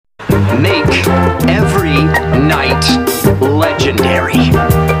make every night legendary.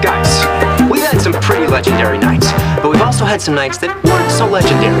 Guys, we've had some pretty legendary nights, but we've also had some nights that weren't so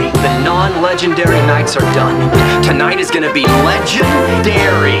legendary. The non-legendary nights are done. Tonight is gonna be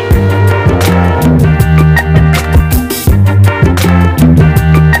legendary.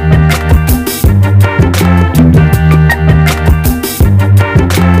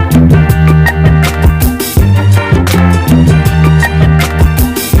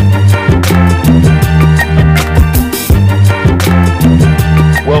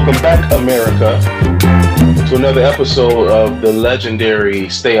 Welcome back, America, to another episode of the legendary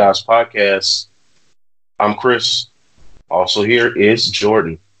Stay Oz podcast. I'm Chris. Also here is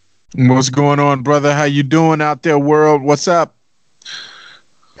Jordan. What's going on, brother? How you doing out there, world? What's up?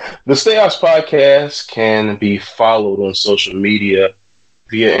 The Stay Oz podcast can be followed on social media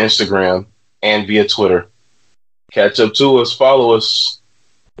via Instagram and via Twitter. Catch up to us, follow us.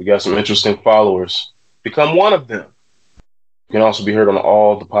 We got some interesting followers. Become one of them. You can also be heard on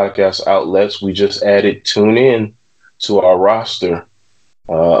all the podcast outlets. We just added TuneIn to our roster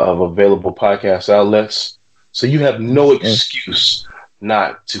of available podcast outlets. So you have no excuse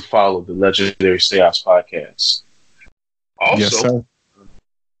not to follow the legendary Stay Oz podcast. Also,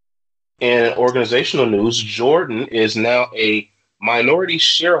 in organizational news, Jordan is now a minority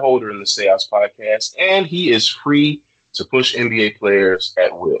shareholder in the Stay Oz podcast, and he is free to push NBA players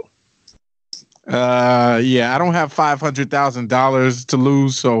at will. Yeah, I don't have $500,000 to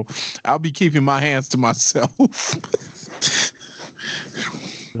lose, so I'll be keeping my hands to myself.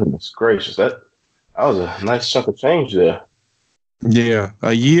 Goodness gracious, that was a nice chunk of change there. Yeah,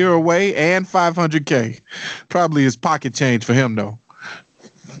 a year away and $500K. Probably is pocket change for him, though.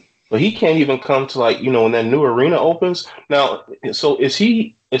 But he can't even come to, like, when that new arena opens. Now, so is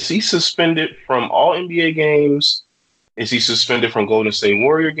he suspended from all NBA games? Is he suspended from Golden State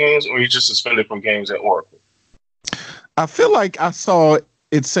Warrior games, or he just suspended from games at Oracle? I feel like I saw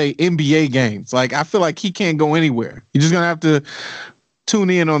it say NBA games. Like, I feel like he can't go anywhere. You're just going to have to tune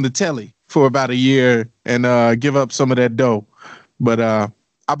in on the telly for about a year and give up some of that dough. But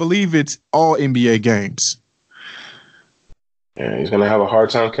I believe it's all NBA games. Yeah, he's going to have a hard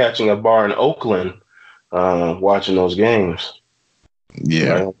time catching a bar in Oakland watching those games.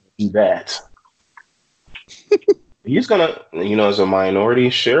 Yeah. I don't do that. He's going to, as a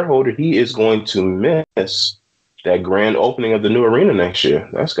minority shareholder, he is going to miss that grand opening of the new arena next year.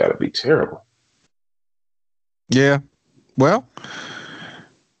 That's got to be terrible. Yeah. Well,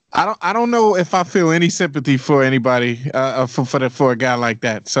 I don't know if I feel any sympathy for anybody for a guy like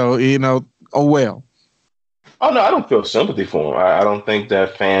that. So, oh well. Oh, no, I don't feel sympathy for him. I don't think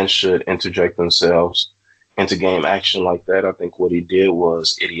that fans should interject themselves into game action like that. I think what he did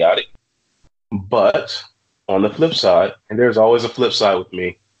was idiotic. But on the flip side, and there's always a flip side with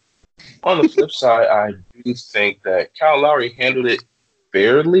me, on the flip side, I do think that Kyle Lowry handled it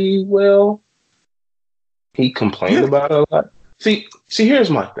fairly well. He complained about it a lot. See, here's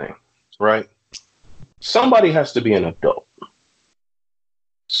my thing, right? Somebody has to be an adult.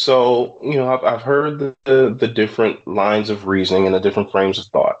 So, I've heard the different lines of reasoning and the different frames of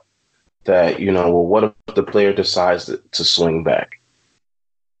thought that, what if the player decides to swing back?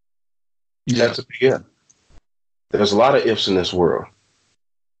 Yeah. That's a big if. There's a lot of ifs in this world,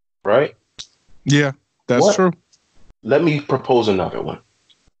 right? Yeah, that's true. Let me propose another one.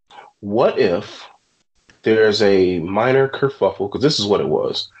 What if there's a minor kerfuffle? Because this is what it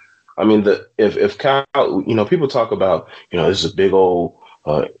was. I mean, if Kyle, people talk about, this is a big old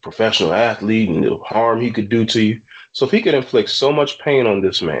professional athlete and the harm he could do to you. So if he could inflict so much pain on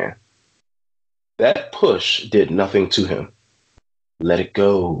this man, that push did nothing to him. Let it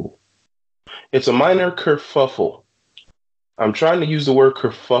go. It's a minor kerfuffle. I'm trying to use the word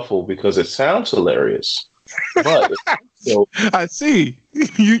kerfuffle because it sounds hilarious. But I see.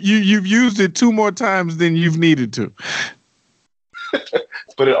 You've used it 2 more times than you've needed to.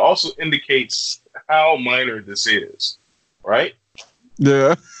 But it also indicates how minor this is, right?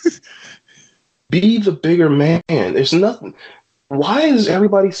 Yeah. Be the bigger man. There's nothing. Why is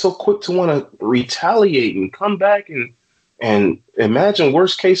everybody so quick to want to retaliate and come back and imagine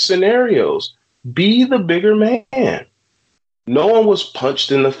worst case scenarios? Be the bigger man. No one was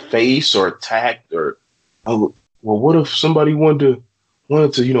punched in the face or attacked or, well, what if somebody wanted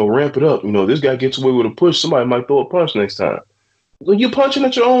to ramp it up? This guy gets away with a push. Somebody might throw a punch next time. Well, you're punching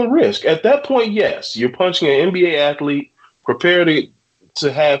at your own risk. At that point, yes, you're punching an NBA athlete. Prepare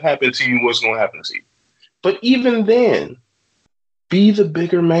to have happen to you what's going to happen to you. But even then, be the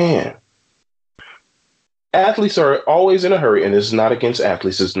bigger man. Athletes are always in a hurry, and this is not against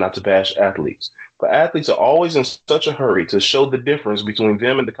athletes, it's not to bash athletes, but athletes are always in such a hurry to show the difference between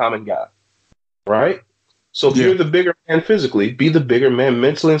them and the common guy, right? So if you're the bigger man physically, be the bigger man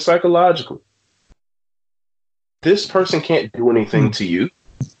mentally and psychologically. This person can't do anything to you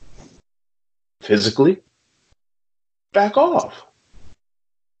physically. Back off.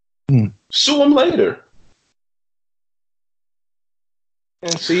 Sue him later.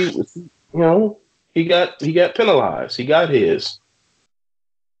 And see, he got penalized. He got his.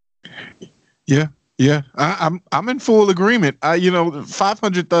 Yeah, I'm in full agreement.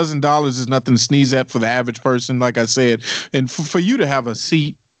 $500,000 is nothing to sneeze at for the average person, like I said, and for you to have a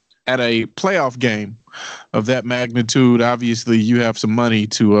seat at a playoff game of that magnitude, obviously you have some money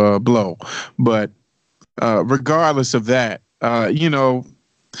to blow. But regardless of that,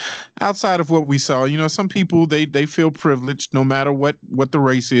 outside of what we saw, some people they feel privileged no matter what the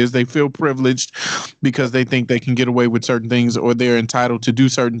race is. They feel privileged because they think they can get away with certain things, or they're entitled to do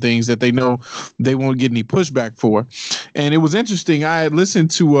certain things that they know they won't get any pushback for. And it was interesting. I had listened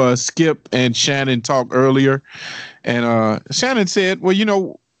to Skip and Shannon talk earlier, and Shannon said,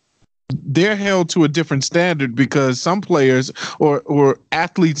 well, they're held to a different standard because some players or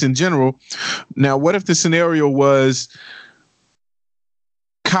athletes in general. Now, what if the scenario was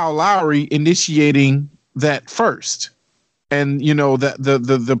Kyle Lowry initiating that first, and that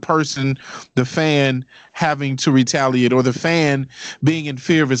the person, the fan, having to retaliate, or the fan being in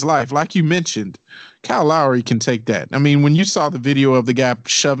fear of his life? Like you mentioned, Kyle Lowry can take that. I mean, when you saw the video of the guy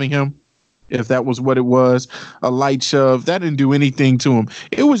shoving him, if that was what it was, a light shove, that didn't do anything to him.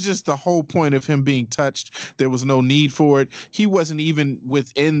 It was just the whole point of him being touched. There was no need for it. He wasn't even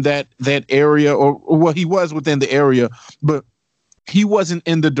within that area, or well, he was within the area, but he wasn't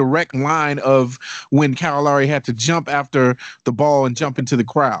in the direct line of when Kyle Lowry had to jump after the ball and jump into the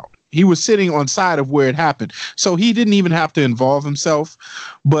crowd. He was sitting on side of where it happened. So he didn't even have to involve himself.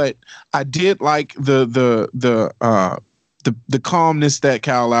 But I did like the calmness that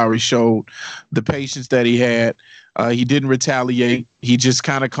Kyle Lowry showed, the patience that he had. He didn't retaliate. He just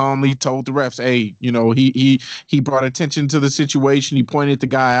kind of calmly told the refs, hey, he brought attention to the situation. He pointed the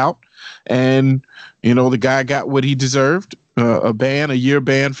guy out, and, the guy got what he deserved. A year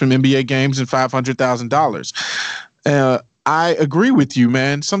ban from NBA games, and $500,000. I agree with you,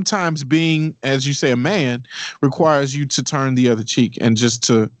 man. Sometimes being, as you say, a man requires you to turn the other cheek and just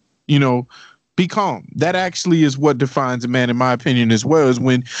to, be calm. That actually is what defines a man, in my opinion, as well, is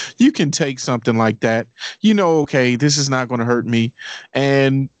when you can take something like that, okay, this is not going to hurt me,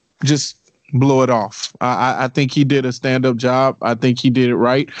 and just blow it off. I think he did a stand-up job. I think he did it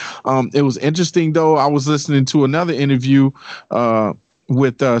right. It was interesting, though. I was listening to another interview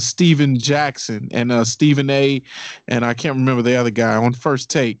with Steven Jackson and Stephen A. and I can't remember the other guy on First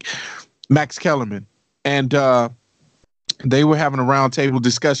Take, Max Kellerman. And they were having a roundtable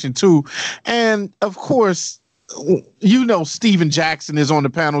discussion, too. And, of course, Steven Jackson is on the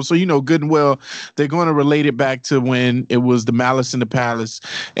panel, so good and well they're going to relate it back to when it was the Malice in the Palace.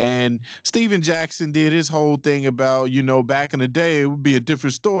 And Steven Jackson did his whole thing about, back in the day, it would be a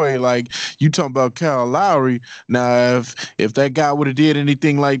different story. Like, you talking about Kyle Lowry. Now, if that guy would have did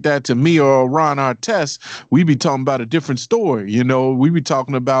anything like that to me or Ron Artest, we'd be talking about a different story. We'd be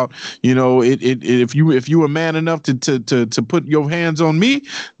talking about, if you were man enough to put your hands on me,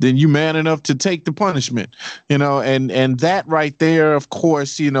 then you man enough to take the punishment. And that right there, of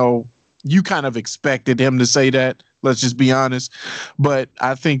course, you kind of expected him to say that. Let's just be honest. But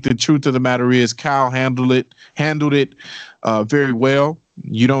I think the truth of the matter is Kyle handled it very well.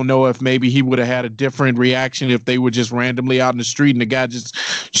 You don't know if maybe he would have had a different reaction if they were just randomly out in the street and the guy just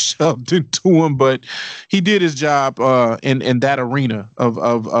shoved into him. But he did his job in that arena of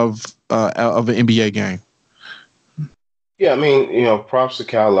an NBA game. Yeah, I mean, props to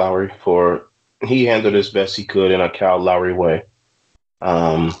Kyle Lowry for. He handled as best he could in a Kyle Lowry way.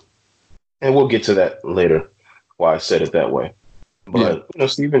 And we'll get to that later, why I said it that way. But,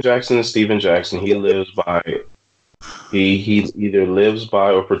 Steven Jackson is Steven Jackson. He lives by, he either lives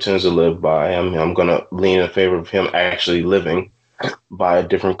by or pretends to live by. I'm going to lean in favor of him actually living by a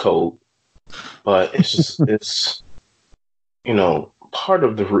different code. But it's just, it's, part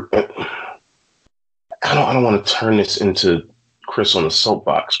of the, I don't want to turn this into Chris on the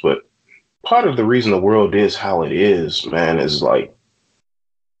soapbox, but part of the reason the world is how it is, man, is like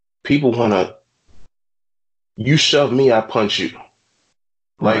people want to, you shove me, I punch you.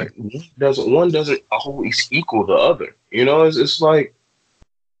 Like right. one doesn't always equal the other. It's like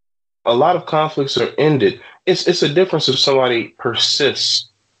a lot of conflicts are ended. It's a difference if somebody persists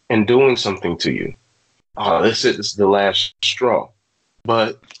in doing something to you. Oh, this is the last straw.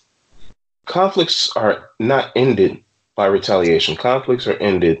 But conflicts are not ended by retaliation. Conflicts are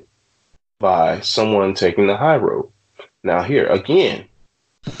ended by someone taking the high road. Now, here again,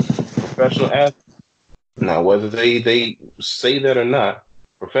 professional athletes. Now, whether they say that or not,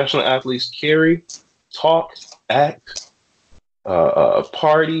 professional athletes carry, talk, act,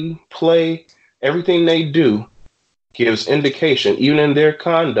 party, play, everything they do gives indication, even in their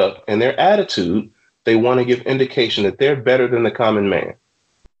conduct and their attitude, they want to give indication that they're better than the common man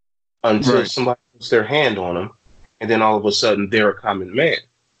until somebody puts their hand on them, and then all of a sudden they're a common man.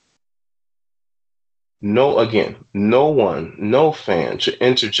 No one, no fan should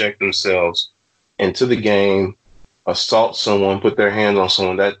interject themselves into the game, assault someone, put their hands on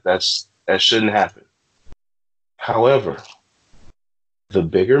someone. That shouldn't happen. However, the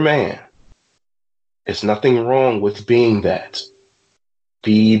bigger man, there's nothing wrong with being that.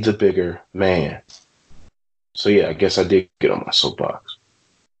 Be the bigger man. So yeah, I guess I did get on my soapbox.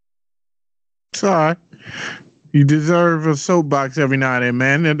 It's all right. You deserve a soapbox every now and then,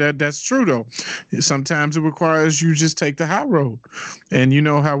 man. And that's true, though. Sometimes it requires you just take the high road. And you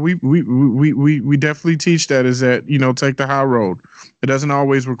know how we definitely teach that is that, take the high road. It doesn't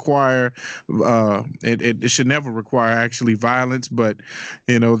always require, it should never require actually violence, but,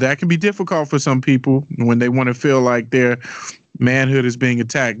 that can be difficult for some people when they want to feel like their manhood is being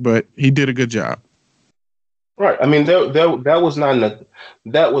attacked. But he did a good job. Right. I mean, that was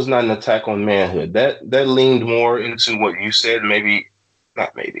not an attack on manhood. That leaned more into what you said.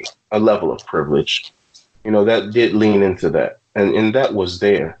 A level of privilege. That did lean into that, and that was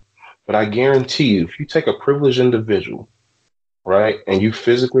there. But I guarantee you, if you take a privileged individual, right, and you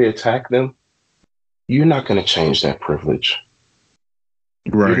physically attack them, you're not going to change that privilege.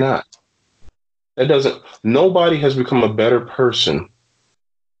 Right. You're not. Nobody has become a better person.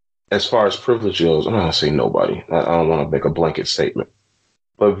 As far as privilege goes, I'm not going to say nobody. I don't want to make a blanket statement.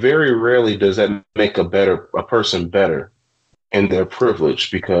 But very rarely does that make a person better in their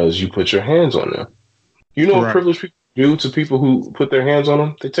privilege because you put your hands on them. What privileged people do to people who put their hands on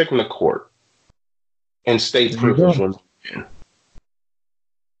them? They take them to court and stay privileged when they can.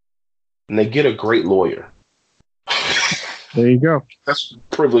 And they get a great lawyer. There you go. That's what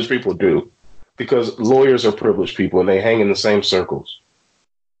privileged people do. Because lawyers are privileged people and they hang in the same circles.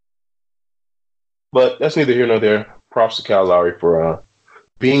 But that's neither here nor there. Props to Kyle Lowry for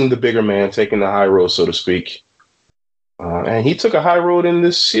being the bigger man, taking the high road, so to speak. And he took a high road in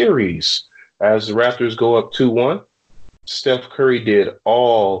this series. As the Raptors go up 2-1, Steph Curry did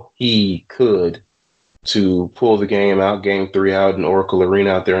all he could to pull the game out, Game 3 out in Oracle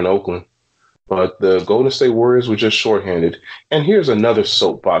Arena out there in Oakland. But the Golden State Warriors were just shorthanded. And here's another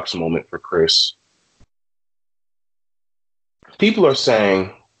soapbox moment for Chris. People are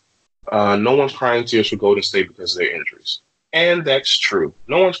saying, no one's crying tears for Golden State because of their injuries. And that's true.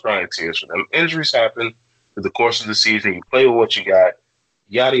 No one's crying tears for them. Injuries happen through the course of the season. You play with what you got.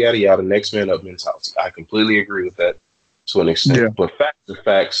 Yada, yada, yada. Next man up mentality. I completely agree with that to an extent. Yeah. But facts are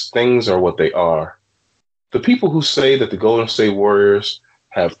facts. Things are what they are. The people who say that the Golden State Warriors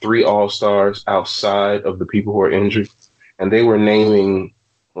have 3 All-Stars outside of the people who are injured, and they were naming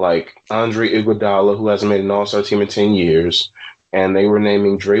like Andre Iguodala, who hasn't made an All-Star team in 10 years, and they were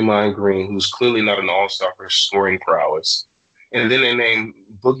naming Draymond Green, who's clearly not an all-star for scoring prowess. And then they named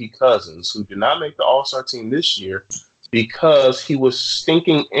Boogie Cousins, who did not make the all-star team this year because he was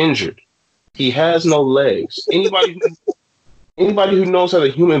stinking injured. He has no legs. Anybody who knows how the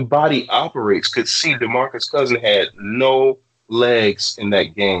human body operates could see DeMarcus Cousins had no legs in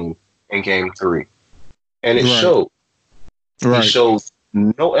that game, in Game 3. And it showed. Right. He showed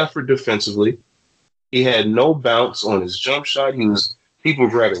no effort defensively. He had no bounce on his jump shot. People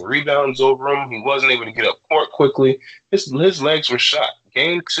grabbing rebounds over him. He wasn't able to get up court quickly. His legs were shot.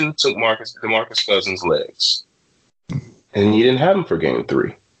 Game 2 took DeMarcus Cousins' legs. And he didn't have them for Game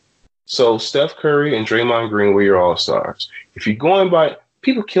 3. So Steph Curry and Draymond Green were your all-stars. If you're going by,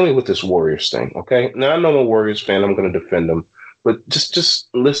 people kill me with this Warriors thing, okay? Now, I know I'm a Warriors fan. I'm going to defend them. But just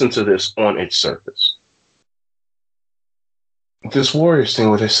listen to this on its surface. This Warriors thing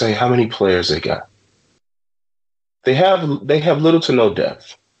where they say how many players they got. They have little to no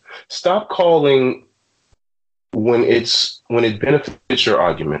depth. Stop calling when it benefits your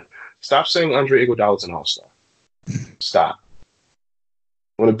argument. Stop saying Andre Iguodala is an all-star. Stop.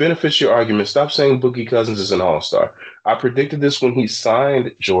 When it benefits your argument, stop saying Boogie Cousins is an all-star. I predicted this when he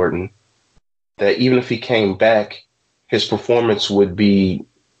signed Jordan, that even if he came back, his performance would be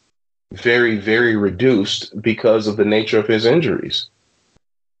very, very reduced because of the nature of his injuries.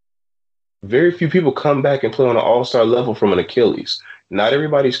 Very few people come back and play on an all-star level from an Achilles. Not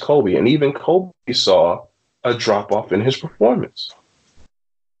everybody's Kobe, and even Kobe saw a drop-off in his performance.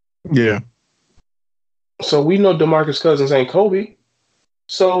 Yeah. So we know DeMarcus Cousins ain't Kobe.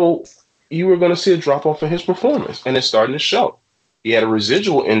 So you were going to see a drop off in his performance, and it's starting to show. He had a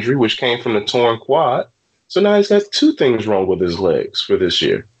residual injury, which came from the torn quad. So now he's got two things wrong with his legs for this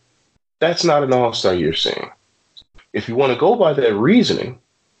year. That's not an all-star year seeing. If you want to go by that reasoning,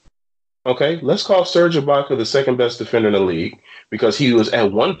 okay, let's call Serge Ibaka the second best defender in the league because he was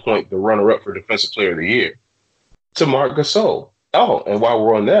at one point the runner-up for Defensive Player of the Year to Marc Gasol. Oh, and while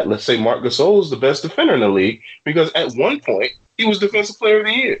we're on that, let's say Marc Gasol is the best defender in the league because at one point he was Defensive Player of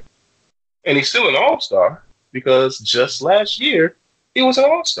the Year. And he's still an all-star because just last year he was an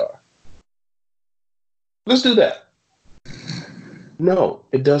all-star. Let's do that. No,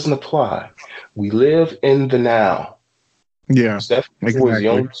 it doesn't apply. We live in the now. Yeah, Steph exactly. was the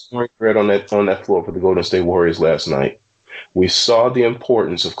only scoring threat on that floor for the Golden State Warriors last night. We saw the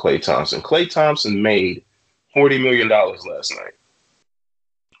importance of Klay Thompson. Klay Thompson made $40 million last night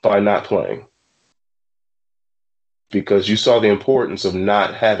by not playing because you saw the importance of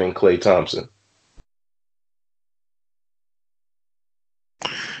not having Klay Thompson.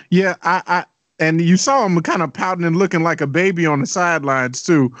 Yeah, I and you saw him kind of pouting and looking like a baby on the sidelines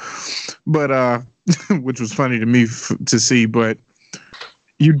too, but which was funny to me to see. But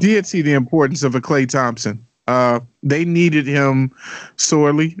you did see the importance of a Klay Thompson. They needed him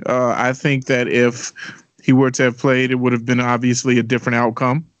sorely. I think that if he were to have played, it would have been obviously a different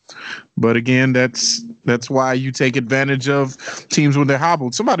outcome. But again, that's why you take advantage of teams when they're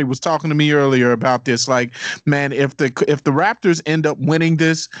hobbled. Somebody was talking to me earlier about this. Like, man, if the Raptors end up winning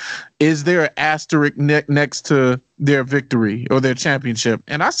this, is there an asterisk next to their victory or their championship?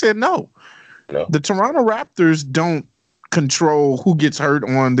 And I said no. The Toronto Raptors don't control who gets hurt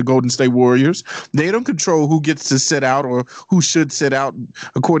on the Golden State Warriors. They don't control who gets to sit out or who should sit out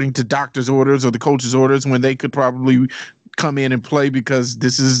according to doctor's orders or the coach's orders when they could probably come in and play because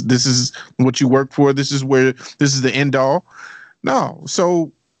this is what you work for. This is the end all. No.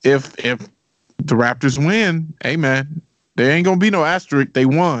 So if the Raptors win, hey man, there ain't gonna be no asterisk. They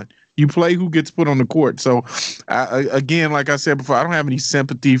won. You play who gets put on the court. So again, like I said before, I don't have any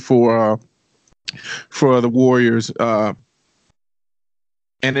sympathy for the Warriors.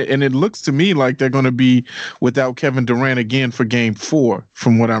 And it looks to me like they're going to be without Kevin Durant again for Game 4,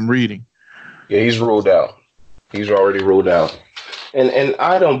 from what I'm reading. Yeah, he's ruled out. He's already ruled out. And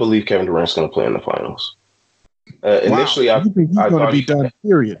I don't believe Kevin Durant's going to play in the finals. Initially, I think he's going to be done,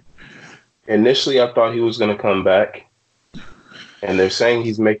 period. Initially, I thought he was going to come back. And they're saying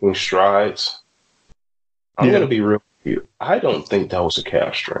he's making strides. I'm going to be real with you. I don't think that was a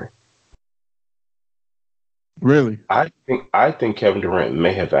calf strain. Really? I think Kevin Durant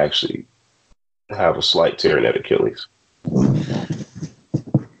may have actually have a slight tear in that Achilles.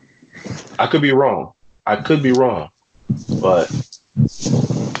 I could be wrong. But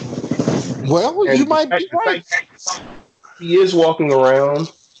well, you might be right. He is walking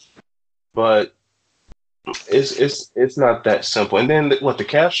around, but it's not that simple. And then the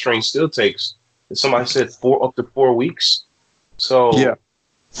calf strain still takes, somebody said, up to 4 weeks. So yeah.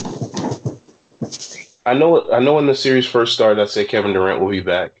 I know when the series first started, I said Kevin Durant will be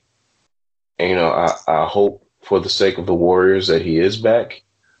back. And, I hope for the sake of the Warriors that he is back.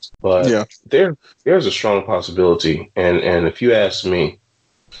 But there's a strong possibility. And if you ask me,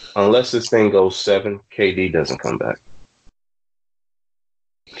 unless this thing goes 7, KD doesn't come back.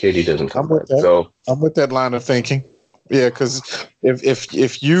 KD doesn't come back. So I'm with that line of thinking. Yeah, because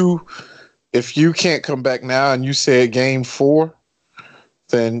if you can't come back now and you say Game 4,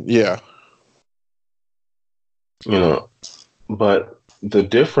 then yeah. But the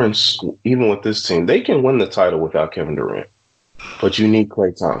difference, even with this team, they can win the title without Kevin Durant, but you need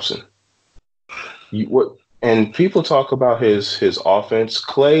Klay Thompson. And people talk about his offense.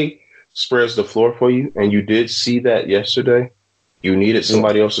 Klay spreads the floor for you, and you did see that yesterday. You needed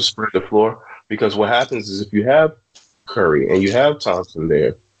somebody else to spread the floor because what happens is if you have Curry and you have Thompson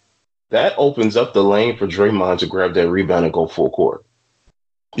there, that opens up the lane for Draymond to grab that rebound and go full court.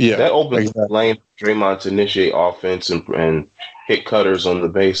 Yeah, that opens the lane for Draymond to initiate offense and hit cutters on the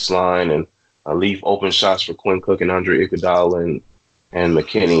baseline and leave open shots for Quinn Cook and Andre Iguodala and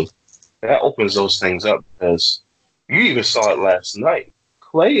McKinney. That opens those things up because you even saw it last night.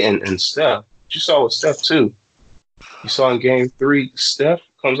 Klay and Steph, you saw with Steph too. You saw in Game 3, Steph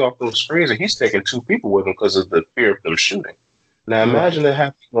comes off those screens and he's taking 2 people with him because of the fear of them shooting. Now imagine that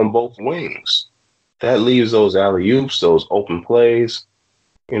happening on both wings. That leaves those alley-oops, those open plays.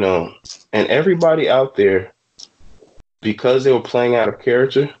 And everybody out there, because they were playing out of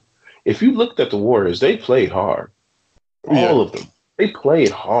character, if you looked at the Warriors, they played hard. All of them. They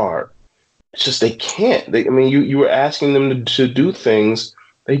played hard. It's just they can't. You were asking them to do things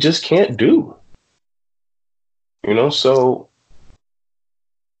they just can't do. So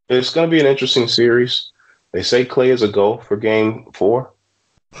it's going to be an interesting series. They say Clay is a go for Game 4,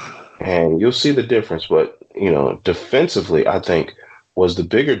 and you'll see the difference. But defensively, I think was the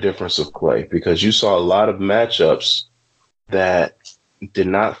bigger difference of Clay because you saw a lot of matchups that did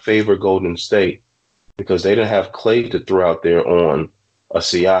not favor Golden State because they didn't have Clay to throw out there on a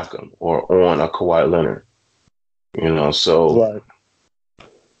Siakam or on a Kawhi Leonard. So Right.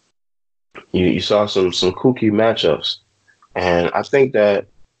 you saw some kooky matchups. And I think that,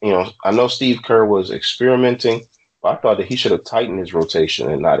 I know Steve Kerr was experimenting, but I thought that he should have tightened his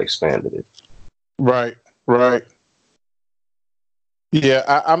rotation and not expanded it. Right.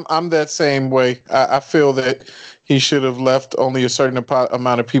 Yeah, I'm that same way. I feel that he should have left only a certain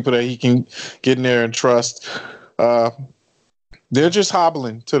amount of people that he can get in there and trust. They're just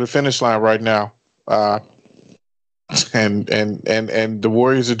hobbling to the finish line right now, and the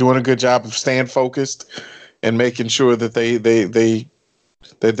Warriors are doing a good job of staying focused and making sure that they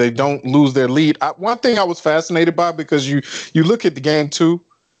don't lose their lead. One thing I was fascinated by because you look at the game 2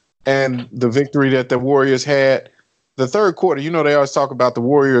 and the victory that the Warriors had. The third quarter, they always talk about the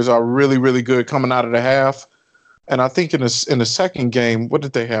Warriors are really, really good coming out of the half. And I think in the second game, what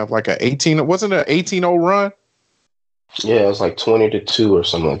did they have? Like wasn't it an 18-0 run? Yeah, it was like 20-2 or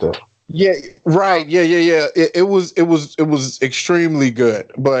something like that. Yeah, right. Yeah. It was extremely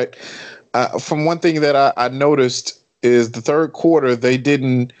good. But from one thing that I noticed is the third quarter, they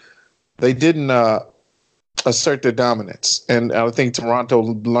didn't assert their dominance. And I think Toronto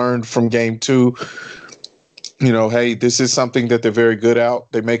learned from game 2, hey, this is something that they're very good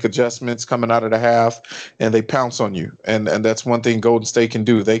at. They make adjustments coming out of the half and they pounce on you. And that's one thing Golden State can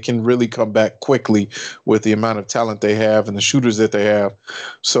do. They can really come back quickly with the amount of talent they have and the shooters that they have.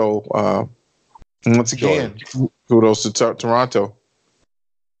 So, once again, kudos to Toronto.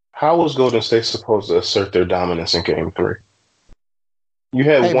 How was Golden State supposed to assert their dominance in Game 3? You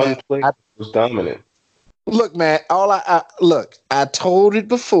had one play that was dominant. Look, man, I told it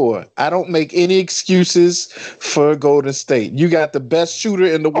before. I don't make any excuses for Golden State. You got the best shooter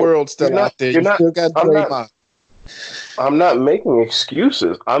in the world still out there. You still got Draymond. I'm not making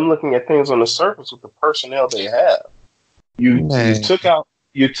excuses. I'm looking at things on the surface with the personnel they have. You took out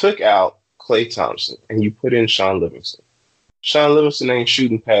Klay Thompson and you put in Sean Livingston. Sean Livingston ain't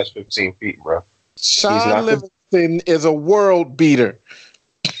shooting past 15 feet, bro. Sean Livingston is a world beater.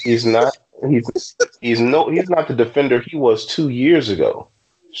 He's not. He's not the defender he was 2 years ago.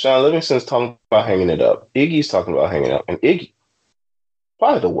 Sean Livingston's talking about hanging it up. Iggy's talking about hanging up. And Iggy,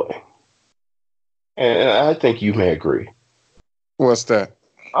 by the way, and I think you may agree. What's that?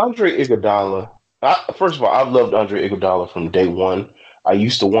 Andre Iguodala. First of all, I've loved Andre Iguodala from day one. I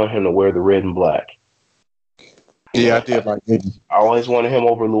used to want him to wear the red and black. Yeah, I did like Iggy. I always wanted him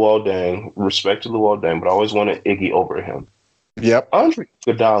over Luol Deng. Respect to Luol Deng, but I always wanted Iggy over him. Yep. Andre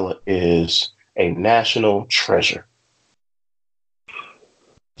Iguodala is a national treasure.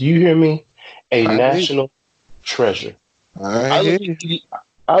 Do you hear me? A national treasure. I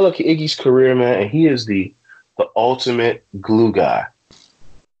look at Iggy's career, man, and he is the ultimate glue guy.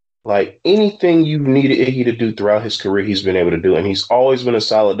 Like anything you've needed Iggy to do throughout his career, he's been able to do. And he's always been a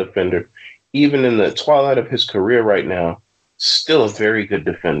solid defender. Even in the twilight of his career right now, still a very good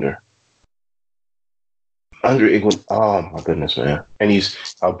defender. Andre Iguodala, oh my goodness, man. And he's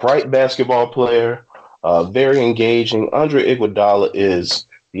a bright basketball player, very engaging. Andre Iguodala is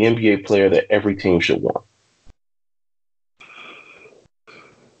the NBA player that every team should want.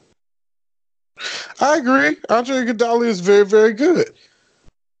 I agree. Andre Iguodala is very, very good.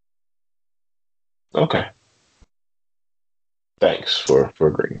 Okay. Thanks for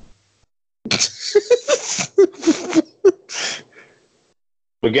agreeing.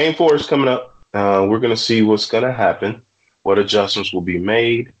 But Game 4 is coming up. We're going to see what's going to happen, what adjustments will be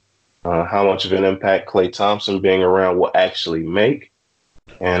made, how much of an impact Klay Thompson being around will actually make.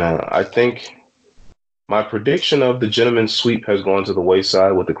 And I think my prediction of the gentleman's sweep has gone to the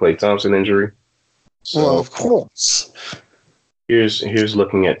wayside with the Klay Thompson injury. So, well, of course. Here's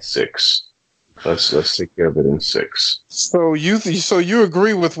looking at 6. Let's take care of it in 6. So you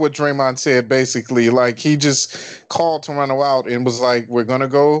agree with what Draymond said, basically, like he just called Toronto out and was like, we're going to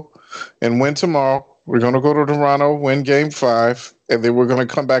go and win tomorrow. We're going to go to Toronto, win Game 5, and then we're going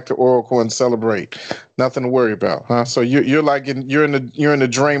to come back to Oracle and celebrate. Nothing to worry about, huh? So you're in the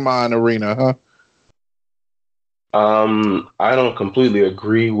Draymond arena, huh? I don't completely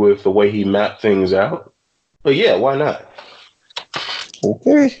agree with the way he mapped things out, but yeah, why not?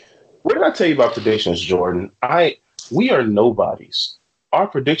 Okay. What did I tell you about predictions, Jordan? We are nobodies. Our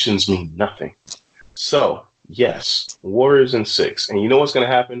predictions mean nothing. So, yes, Warriors in 6. And you know what's going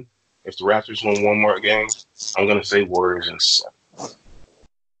to happen? if the Raptors win one more game, I'm going to say Warriors in 7.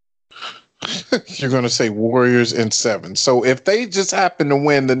 You're going to say Warriors in 7. So if they just happen to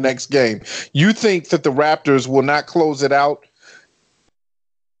win the next game, you think that the Raptors will not close it out?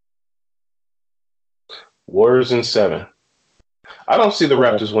 Warriors in 7. I don't see the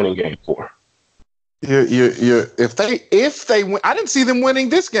Raptors winning game 4. If they win, I didn't see them winning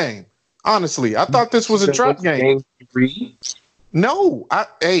this game. Honestly, I thought this was a trap game. Game 3? No,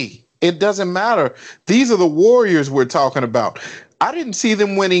 it doesn't matter. These are the Warriors we're talking about. I didn't see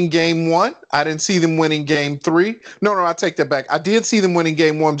them winning game 1. I didn't see them winning game 3. No, I take that back. I did see them winning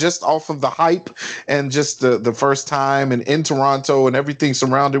game 1 just off of the hype and just the first time and in Toronto and everything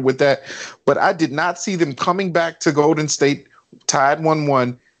surrounded with that. But I did not see them coming back to Golden State tied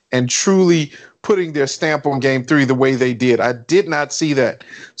 1-1 and truly putting their stamp on game 3 the way they did. I did not see that.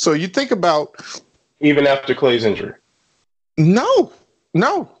 So you think about... Even after Clay's injury? No,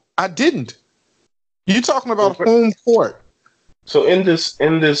 I didn't. You're talking about home court. So in this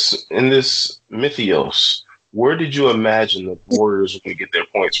mythos, where did you imagine the Warriors were going to get their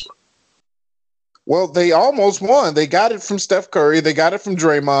points from? Well, they almost won. They got it from Steph Curry. They got it from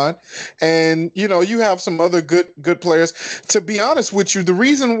Draymond. And, you have some other good players. To be honest with you, the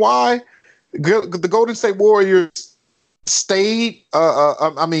reason why the Golden State Warriors stayed,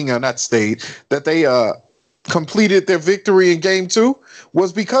 that they completed their victory in game 2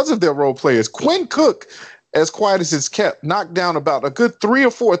 was because of their role players. Quinn Cook, as quiet as it's kept, knocked down about a good 3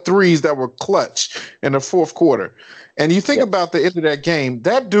 or 4 threes that were clutch in the fourth quarter. And you think about the end of that game,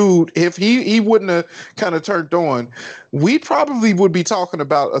 that dude, if he wouldn't have kind of turned on, we probably would be talking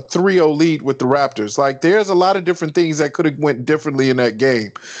about a 3-0 lead with the Raptors. Like, there's a lot of different things that could have went differently in that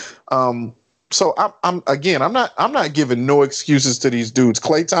game. So I'm not giving no excuses to these dudes.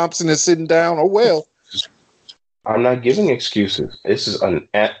 Klay Thompson is sitting down. Oh, well. I'm not giving excuses. This is an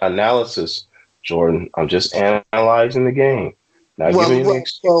analysis, Jordan. I'm just analyzing the game. Not giving any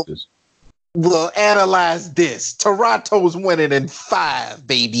excuses. Well, analyze this. Toronto's winning in 5,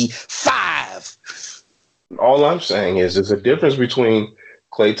 baby. 5. All I'm saying is there's a difference between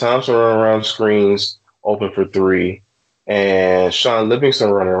Klay Thompson running around screens open for 3 and Sean Livingston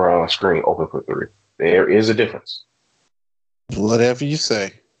running around a screen open for 3. There is a difference. Whatever you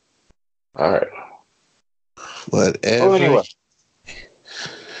say. All right. Whatever. Well, anyway,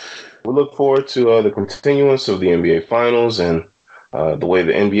 we look forward to the continuance of the NBA Finals and the way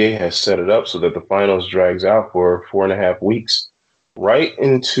the NBA has set it up so that the Finals drags out for 4.5 weeks right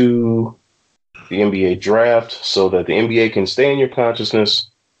into the NBA draft so that the NBA can stay in your consciousness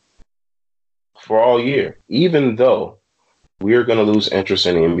for all year, even though we are going to lose interest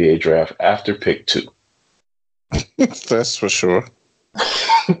in the NBA draft after pick 2. That's for sure.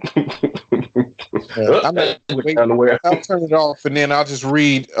 I'll turn it off and then I'll just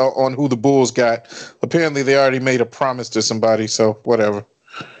read on who the Bulls got. Apparently, they already made a promise to somebody, so whatever.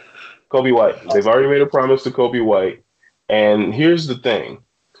 Kobe White. They've already made a promise to Kobe White. And here's the thing.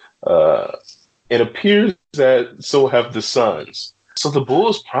 It appears that so have the Suns. So the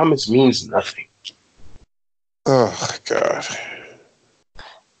Bulls' promise means nothing. Oh, God.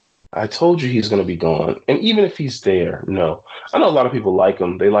 I told you he's going to be gone. And even if he's there, no. I know a lot of people like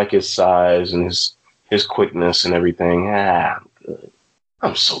him. They like his size and his quickness and everything. I'm good.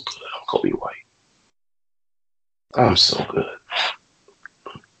 I'm so good on Kobe White. I'm so good.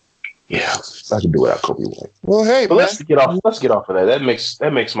 Yeah, I can do without Kobe White. Well, hey, but let's get off of that.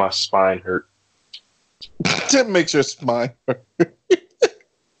 That makes my spine hurt. That makes your spine hurt.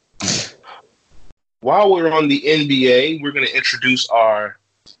 While we're on the NBA, we're going to introduce our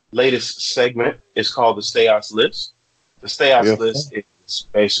latest segment. It's called the Stayos List. The Stayos List is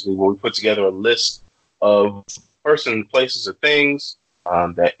basically where we put together a list of person, places, or things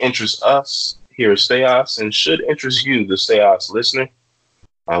that interest us here at Stayos and should interest you, the Stayos listener.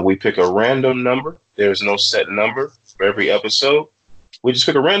 We pick a random number. There's no set number for every episode. We just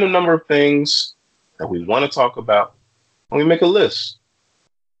pick a random number of things that we want to talk about, and we make a list.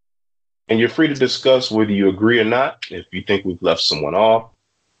 And you're free to discuss whether you agree or not. If you think we've left someone off,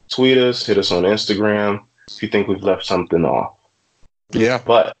 tweet us, hit us on Instagram if you think we've left something off. Yeah.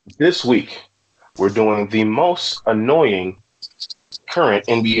 But this week, we're doing the most annoying current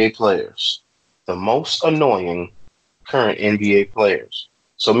NBA players. The most annoying current NBA players.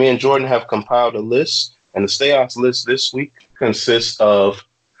 So me and Jordan have compiled a list, and the Stayos list this week consists of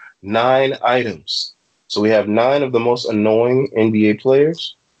 9 items. So we have 9 of the most annoying NBA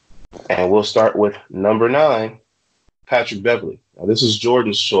players, and we'll start with number 9, Patrick Beverley. Now, this is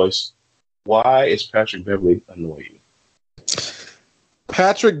Jordan's choice. Why is Patrick Beverley annoying you?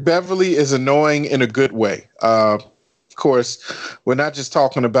 Patrick Beverley is annoying in a good way. Of course, we're not just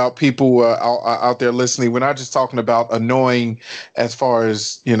talking about people out there listening. We're not just talking about annoying as far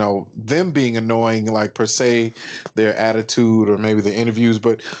as, them being annoying, like per se, their attitude or maybe the interviews,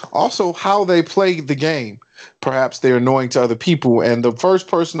 but also how they play the game. Perhaps they're annoying to other people. And the first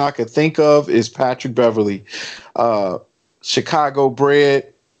person I could think of is Patrick Beverley. Chicago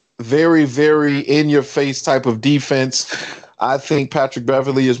bred, very, very in your face type of defense. I think Patrick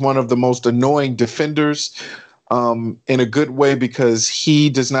Beverley is one of the most annoying defenders. In a good way, because he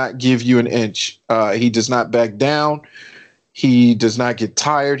does not give you an inch. He does not back down. He does not get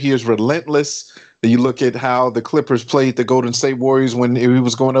tired. He is relentless. You look at how the Clippers played the Golden State Warriors when he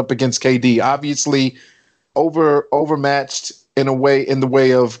was going up against KD. Obviously, overmatched in the way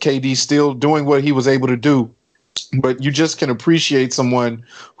of KD still doing what he was able to do. But you just can appreciate someone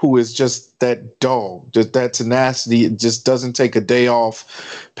who is just that dog, just that tenacity. It just doesn't take a day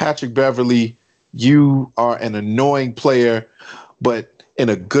off. Patrick Beverley, you are an annoying player, but in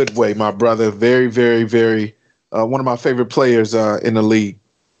a good way, my brother. Very, very, very one of my favorite players in the league.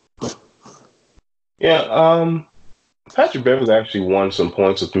 Yeah, Patrick Beverley actually won some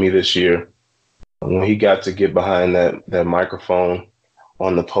points with me this year when he got to get behind that microphone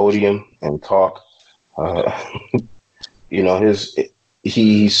on the podium and talk.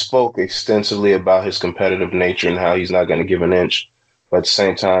 He spoke extensively about his competitive nature and how he's not going to give an inch. But at the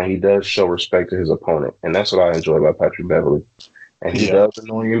same time, he does show respect to his opponent. And that's what I enjoy about Patrick Beverley. And he does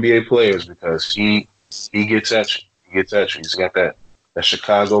annoy NBA players because he gets at you. He gets at you. He's got that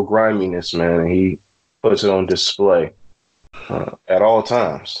Chicago griminess, man, and he puts it on display at all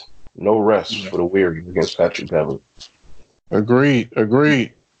times. No rest for the weary against Patrick Beverley. Agreed.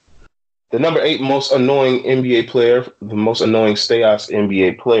 The number 8 most annoying NBA player, the most annoying Stayos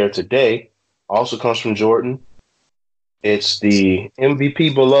NBA player today, also comes from Jordan. It's the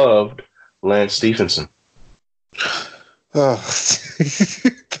MVP beloved Lance Stephenson.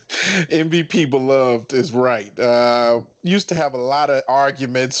 MVP beloved is right. Used to have a lot of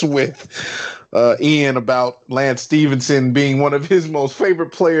arguments with Ian about Lance Stephenson being one of his most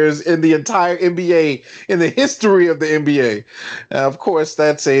favorite players in the entire NBA, in the history of the NBA. Of course,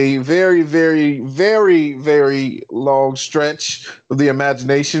 that's a very, very, very, very long stretch of the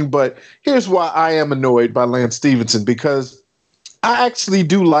imagination. But here's why I am annoyed by Lance Stephenson, because I actually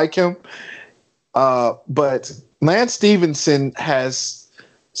do like him. But Lance Stephenson has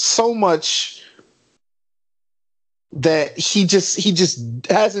so much that he just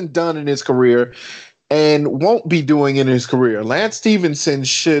hasn't done in his career and won't be doing in his career. Lance Stephenson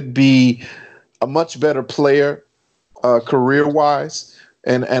should be a much better player career-wise.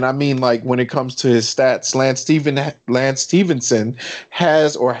 And I mean, like, when it comes to his stats, Lance Stephenson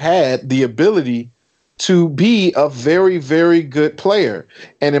has or had the ability to be a very, very good player.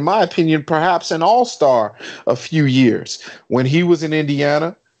 And in my opinion, perhaps an all-star a few years. When he was in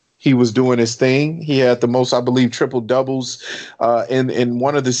Indiana, he was doing his thing. He had the most, I believe, triple doubles in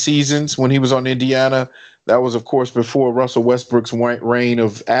one of the seasons when he was on Indiana. That was, of course, before Russell Westbrook's reign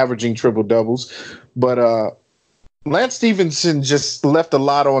of averaging triple doubles. But Lance Stephenson just left a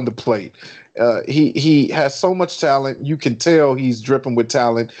lot on the plate. He has so much talent. You can tell he's dripping with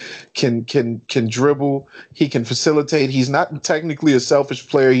talent. Can dribble. He can facilitate. He's not technically a selfish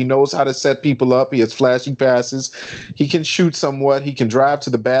player. He knows how to set people up. He has flashy passes. He can shoot somewhat. He can drive to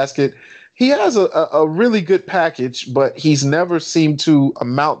the basket. He has a really good package, but he's never seemed to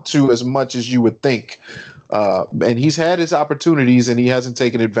amount to as much as you would think. And he's had his opportunities and he hasn't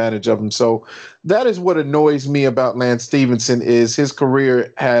taken advantage of them. So that is what annoys me about Lance Stephenson, is his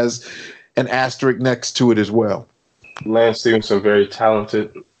career has an asterisk next to it as well. Lance Stephenson, very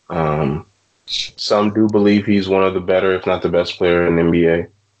talented. Some do believe he's one of the better, if not the best player in the NBA.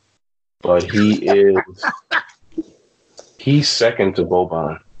 But he's second to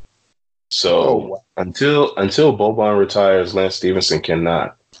Boban. So until Boban retires, Lance Stephenson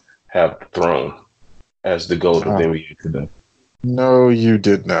cannot have the throne as the GOAT of the NBA today. No, you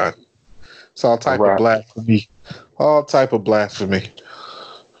did not. It's all type of blasphemy. All type of blasphemy.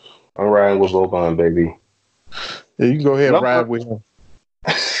 I'm riding with Boban, baby. Yeah, you can go ahead and ride with him.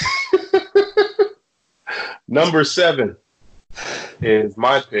 Number 7 is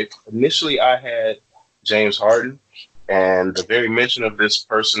my pick. Initially, I had James Harden, and the very mention of this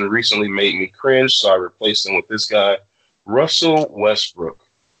person recently made me cringe, so I replaced him with this guy. Russell Westbrook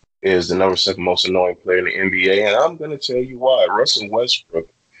is the number 7 most annoying player in the NBA, and I'm going to tell you why. Russell Westbrook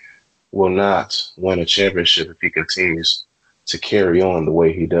will not win a championship if he continues to carry on the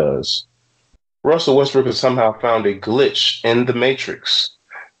way he does. Russell Westbrook has somehow found a glitch in the matrix.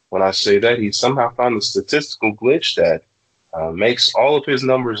 When I say that, he somehow found a statistical glitch that makes all of his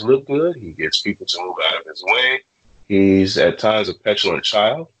numbers look good. He gets people to move out of his way. He's at times a petulant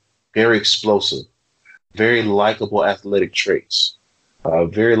child, very explosive, very likable athletic traits,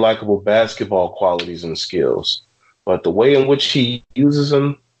 very likable basketball qualities and skills. But the way in which he uses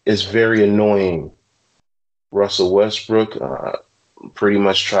them is very annoying. Russell Westbrook pretty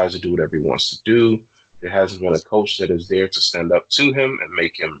much tries to do whatever he wants to do. There hasn't been a coach that is there to stand up to him and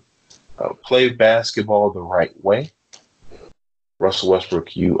make him play basketball the right way. Russell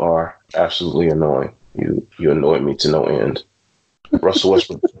Westbrook, you are absolutely annoying. You annoy me to no end. Russell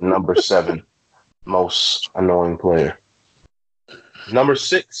Westbrook, number 7 most annoying player. Number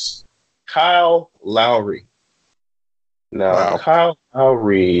 6, Kyle Lowry. Now, wow. Kyle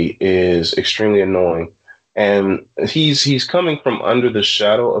Lowry is extremely annoying, and he's coming from under the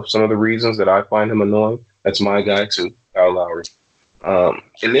shadow of some of the reasons that I find him annoying. That's my guy too, Kyle Lowry.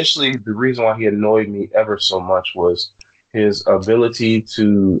 Initially, the reason why he annoyed me ever so much was his ability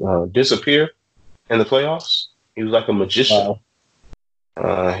to disappear in the playoffs. He was like a magician.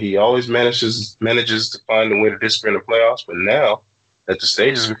 Wow. He always manages to find a way to disappear in the playoffs, but now that the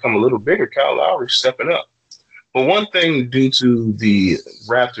stage has become a little bigger, Kyle Lowry's stepping up. But one thing, due to the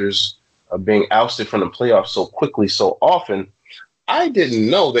Raptors being ousted from the playoffs so quickly, so often, I didn't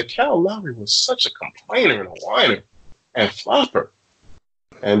know that Kyle Lowry was such a complainer and a whiner and flopper.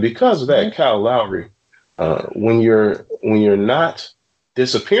 And because of that, Kyle Lowry, when you're not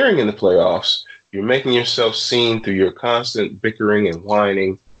disappearing in the playoffs, you're making yourself seen through your constant bickering and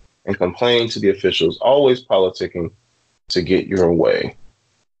whining and complaining to the officials, always politicking to get your way.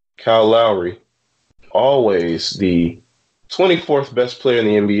 Kyle Lowry, always the 24th best player in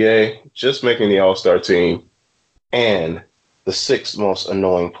the NBA, just making the All-Star team, and the 6th most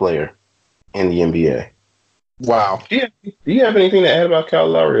annoying player in the NBA. Wow. Do you have anything to add about Kyle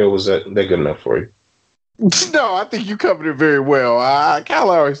Lowry, or was that good enough for you? No, I think you covered it very well. Kyle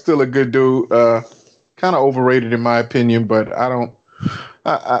Lowry is still a good dude. Kind of overrated in my opinion, but I'm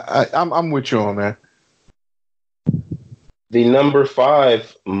with you on that. The number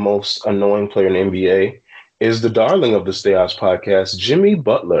 5 most annoying player in the NBA is the darling of the Stay Ops podcast, Jimmy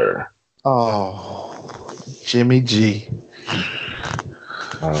Butler. Oh, Jimmy G.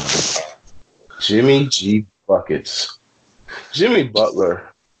 Jimmy G. Buckets. Jimmy Butler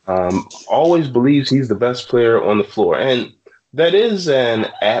always believes he's the best player on the floor, and that is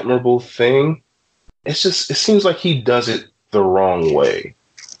an admirable thing. It seems like he does it the wrong way.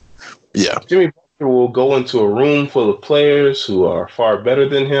 Yeah. Jimmy Butler will go into a room full of players who are far better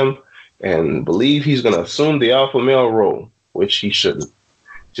than him and believe he's going to assume the alpha male role, which he shouldn't.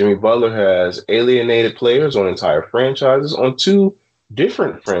 Jimmy Butler has alienated players on entire franchises, on 2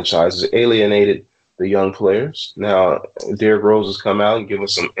 different franchises, alienated the young players. Now, Derrick Rose has come out and given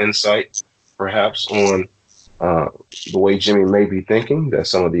us some insight, perhaps, on the way Jimmy may be thinking, that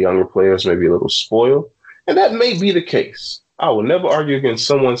some of the younger players may be a little spoiled. And that may be the case. I will never argue against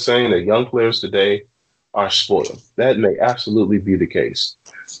someone saying that young players today are spoiled. That may absolutely be the case.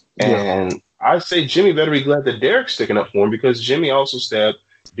 Yeah. And I say Jimmy better be glad that Derrick's sticking up for him, because Jimmy also stabbed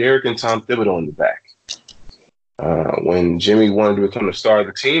Derrick and Tom Thibodeau in the back. When Jimmy wanted to become the star of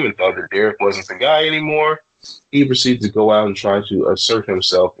the team and thought that Derrick wasn't the guy anymore, he proceeded to go out and try to assert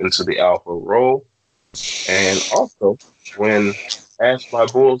himself into the alpha role. And also, when asked by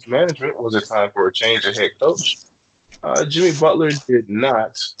Bulls management, was it time for a change of head coach, Jimmy Butler did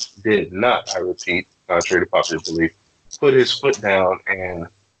not, I repeat, contrary to popular belief, put his foot down and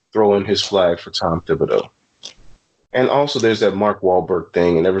throw in his flag for Tom Thibodeau. And also, there's that Mark Wahlberg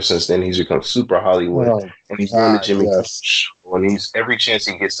thing, and ever since then, he's become super Hollywood, and he's doing the Jimmy show, and he's every chance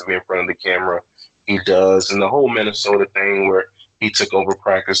he gets to be in front of the camera, he does. And the whole Minnesota thing where he took over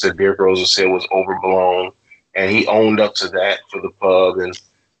practice that Derrick Rose said was overblown, and he owned up to that for the pub, and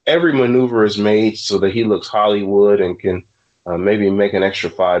every maneuver is made so that he looks Hollywood and can maybe make an extra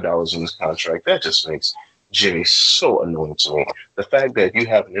 $5 in his contract. That just makes Jimmy so annoying to me. The fact that you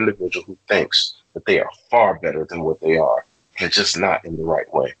have an individual who thinks that they are far better than what they are, and just not in the right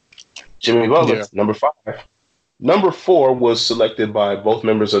way. Jimmy Butler, number 5. Number 4 was selected by both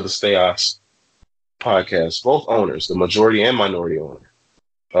members of the Stay Ops podcast, both owners, the majority and minority owner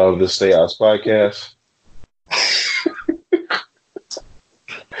of the Stay Ops podcast.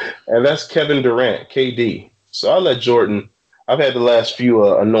 And that's Kevin Durant, KD. So I'll let Jordan, I've had the last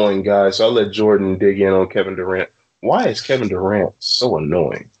few annoying guys, so I'll let Jordan dig in on Kevin Durant. Why is Kevin Durant so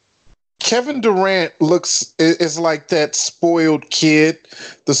annoying? Kevin Durant is like that spoiled kid,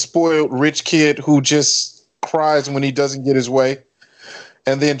 the spoiled rich kid who just cries when he doesn't get his way,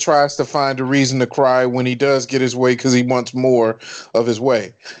 and then tries to find a reason to cry when he does get his way because he wants more of his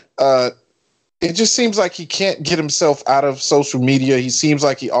way. It just seems like he can't get himself out of social media. He seems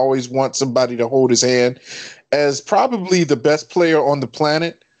like he always wants somebody to hold his hand. as probably the best player on the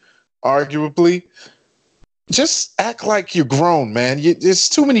planet, arguably, just act like you're grown, man. There's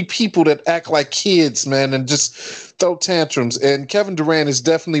too many people that act like kids, man, and just throw tantrums. And Kevin Durant is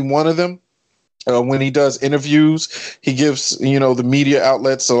definitely one of them. When he does interviews, he gives the media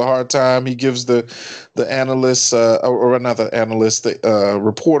outlets a hard time. He gives the analysts or another analyst, the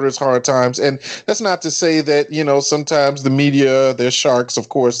reporters hard times. And that's not to say that sometimes the media, they're sharks. Of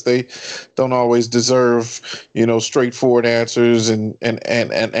course, they don't always deserve straightforward answers and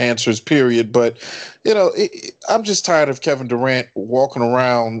answers. Period. But I'm just tired of Kevin Durant walking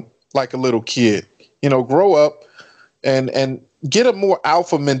around like a little kid. Grow up and get a more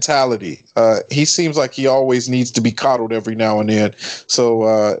alpha mentality. He seems like he always needs to be coddled every now and then.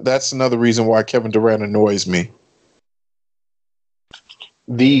 So that's another reason why Kevin Durant annoys me.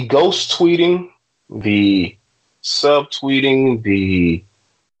 The ghost tweeting, the subtweeting, the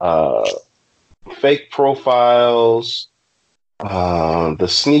fake profiles, the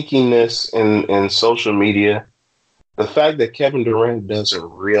sneakiness in social media, the fact that Kevin Durant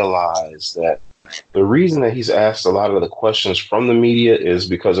doesn't realize that the reason that he's asked a lot of the questions from the media is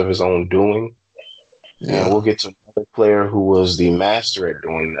because of his own doing. Yeah. And we'll get to another player who was the master at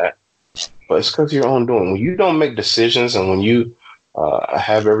doing that. But it's because of your own doing. When you don't make decisions and when you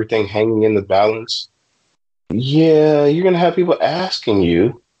have everything hanging in the balance, you're going to have people asking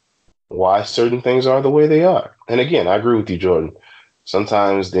you why certain things are the way they are. And again, I agree with you, Jordan.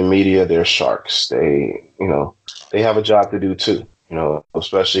 Sometimes the media, they're sharks. They have a job to do too,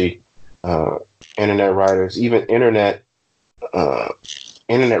 especially internet writers, even internet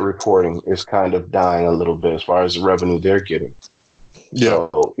reporting is kind of dying a little bit as far as the revenue they're getting. Yeah.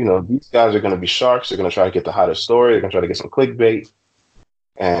 So, these guys are going to be sharks. They're going to try to get the hottest story. They're going to try to get some clickbait.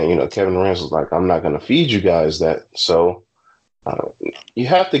 And, Kevin Durant was like, I'm not going to feed you guys that. So you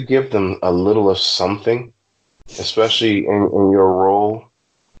have to give them a little of something, especially in your role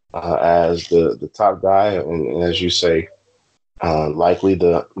as the top guy. And as you say, likely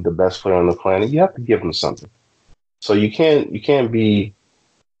the best player on the planet, you have to give them something. So you can't be,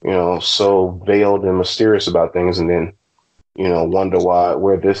 so veiled and mysterious about things and then, wonder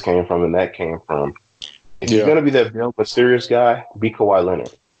where this came from and that came from. If you're going to be that veiled, mysterious guy, be Kawhi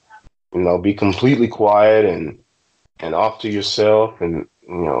Leonard. Be completely quiet and off to yourself and,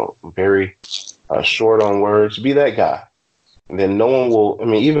 very short on words. Be that guy. And then no one will,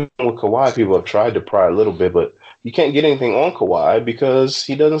 even with Kawhi, people have tried to pry a little bit, but you can't get anything on Kawhi because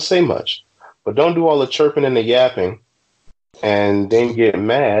he doesn't say much. But don't do all the chirping and the yapping and then get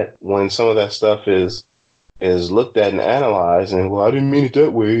mad when some of that stuff is looked at and analyzed and, well, I didn't mean it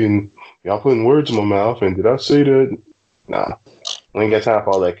that way and y'all putting words in my mouth and did I say that? Nah. We ain't got time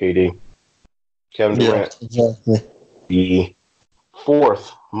for all that, KD. Kevin Durant, exactly. The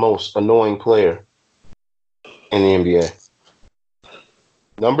fourth most annoying player in the NBA.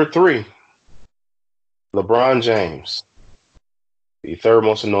 Number 3. LeBron James, the third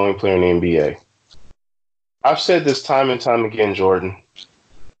most annoying player in the NBA. I've said this time and time again, Jordan.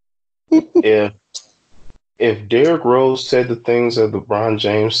 If Derrick Rose said the things that LeBron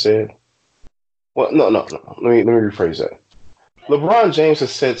James said, well, no. Let me rephrase that. LeBron James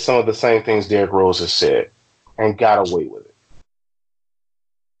has said some of the same things Derrick Rose has said and got away with it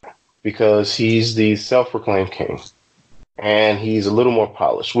because he's the self-proclaimed king and he's a little more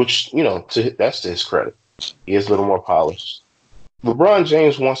polished, which that's to his credit. He is a little more polished. LeBron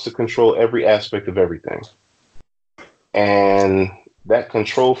James wants to control every aspect of everything. And that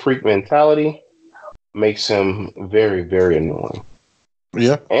control freak mentality makes him very, very annoying.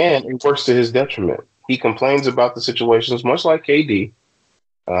 Yeah. And it works to his detriment. He complains about the situations, much like KD.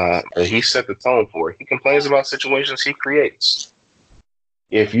 He set the tone for it. He complains about situations he creates.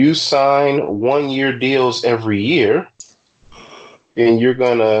 If you sign 1-year deals every year, then you're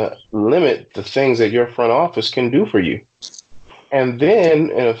going to limit the things that your front office can do for you. And then,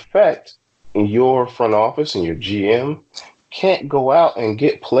 in effect, your front office and your GM can't go out and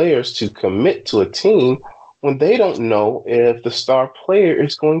get players to commit to a team when they don't know if the star player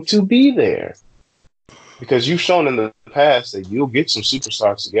is going to be there. Because you've shown in the past that you'll get some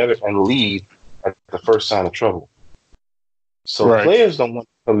superstars together and leave at the first sign of trouble. So players don't want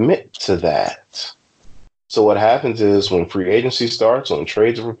to commit to that. So what happens is when free agency starts, when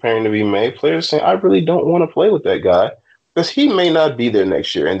trades are preparing to be made, players say, I really don't want to play with that guy because he may not be there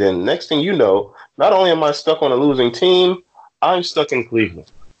next year. And then next thing you know, not only am I stuck on a losing team, I'm stuck in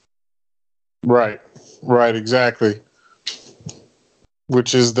Cleveland. Right, exactly.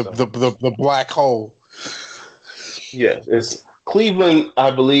 Which is the black hole. Yes, it's Cleveland,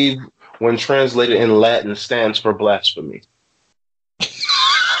 I believe, when translated in Latin, stands for blasphemy.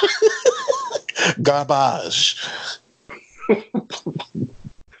 Garbage.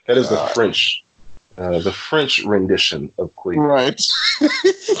 That is the French rendition of Cleveland. Right.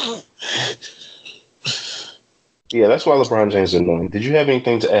 Yeah, that's why LeBron James is annoying. Did you have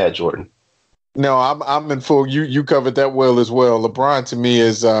anything to add, Jordan? No, I'm in full. You covered that well as well. LeBron to me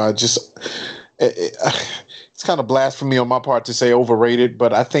is just it's kind of blasphemy on my part to say overrated,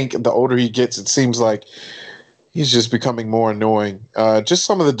 but I think the older he gets, it seems like he's just becoming more annoying. Just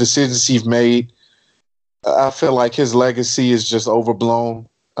some of the decisions he's made, I feel like his legacy is just overblown.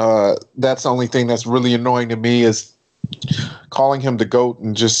 That's the only thing that's really annoying to me is calling him the GOAT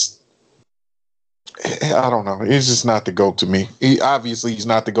and just. I don't know. He's just not the GOAT to me. He's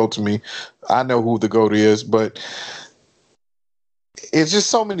not the GOAT to me. I know who the GOAT is, but it's just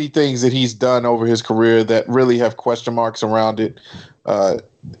so many things that he's done over his career that really have question marks around it.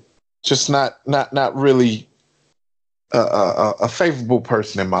 Just not really a favorable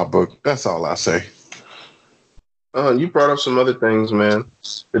person in my book. That's all I say. You brought up some other things, man.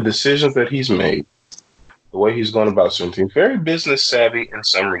 The decisions that he's made, the way he's gone about certain things, very business savvy in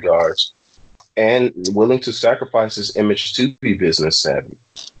some regards, and willing to sacrifice his image to be business savvy.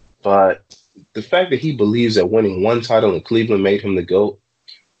 But the fact that he believes that winning one title in Cleveland made him the GOAT,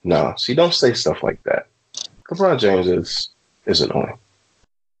 no. See, don't say stuff like that. LeBron James is annoying.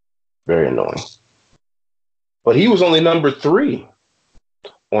 Very annoying. But he was only number 3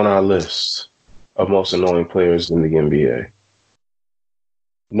 on our list of most annoying players in the NBA.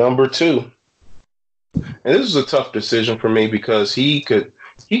 Number 2. And this is a tough decision for me because he could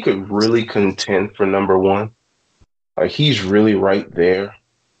really contend for number 1. Like, he's really right there.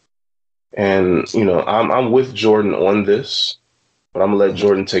 And, I'm with Jordan on this, but I'm going to let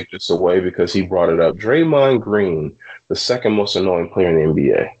Jordan take this away because he brought it up. Draymond Green, the second most annoying player in the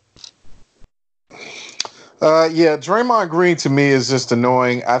NBA. Yeah, Draymond Green to me is just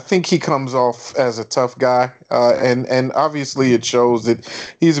annoying. I think he comes off as a tough guy, and obviously it shows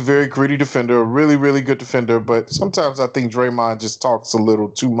that he's a very gritty defender, a really, really good defender. But sometimes I think Draymond just talks a little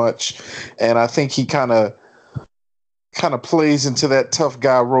too much, and I think he kind of plays into that tough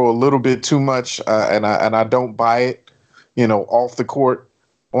guy role a little bit too much, and I don't buy it. Off the court,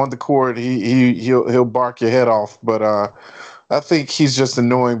 on the court, he'll bark your head off. But I think he's just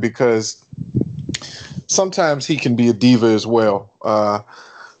annoying because sometimes he can be a diva as well.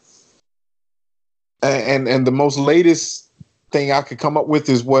 And the most latest thing I could come up with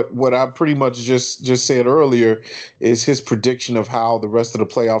is what I pretty much just said earlier is his prediction of how the rest of the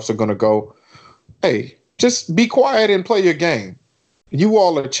playoffs are going to go. Hey, just be quiet and play your game. You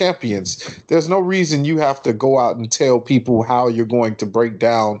all are champions. There's no reason you have to go out and tell people how you're going to break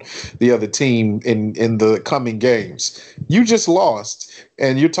down the other team in the coming games. You just lost,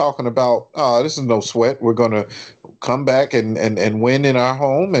 and you're talking about, this is no sweat. We're going to come back and win in our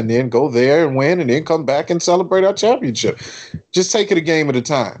home and then go there and win and then come back and celebrate our championship. Just take it a game at a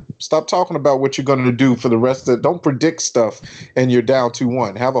time. Stop talking about what you're going to do for the rest of it. Don't predict stuff and you're down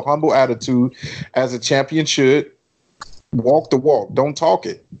 2-1. Have a humble attitude as a champion should. Walk the walk. Don't talk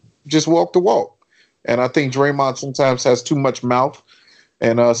it. Just walk the walk. And I think Draymond sometimes has too much mouth,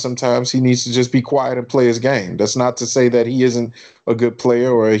 and sometimes he needs to just be quiet and play his game. That's not to say that he isn't a good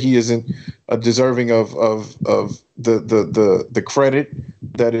player or he isn't deserving of the credit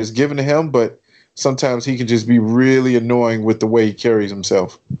that is given to him, but sometimes he can just be really annoying with the way he carries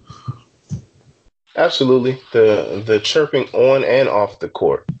himself. Absolutely. The chirping on and off the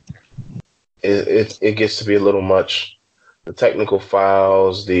court, it gets to be a little much. The technical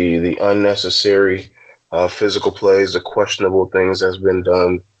fouls, the unnecessary physical plays, the questionable things that's been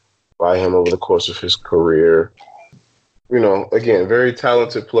done by him over the course of his career. Again, very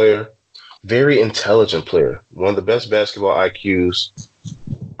talented player, very intelligent player, one of the best basketball IQs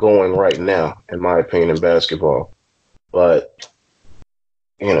going right now, in my opinion, in basketball. But,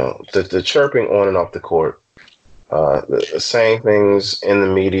 the chirping on and off the court, saying things in the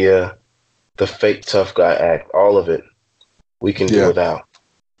media, the fake tough guy act, all of it, we can do without.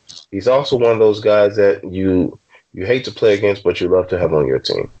 He's also one of those guys that you hate to play against, but you love to have on your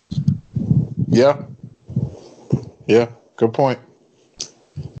team. Yeah. Yeah, good point.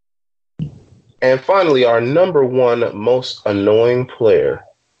 And finally, our number 1 most annoying player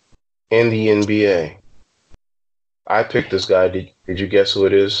in the NBA. I picked this guy. Did you guess who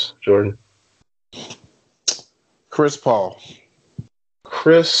it is, Jordan? Chris Paul.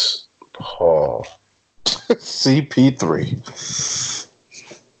 Chris Paul. CP3.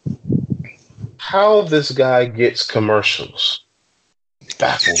 How this guy gets commercials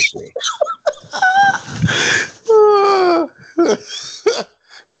baffles me.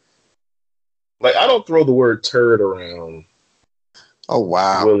 Like, I don't throw the word turd around. Oh,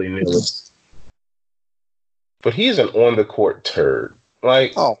 wow. Willy-nilly. but he's an on the court turd.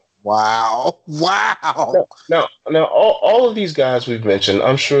 Like, oh wow. Now, all of these guys we've mentioned,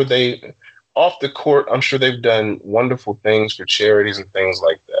 I'm sure they off the court. I'm sure they've done wonderful things for charities and things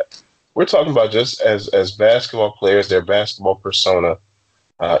like that. We're talking about just as basketball players, their basketball persona,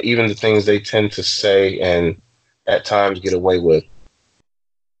 even the things they tend to say and at times get away with.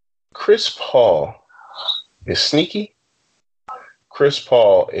 Chris Paul is sneaky. Chris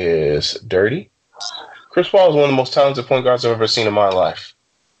Paul is dirty. Chris Paul is one of the most talented point guards I've ever seen in my life.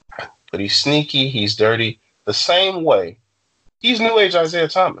 But he's sneaky, he's dirty. The same way, he's new age Isaiah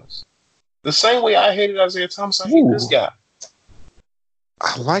Thomas. The same way I hated Isaiah Thomas, I hate this guy.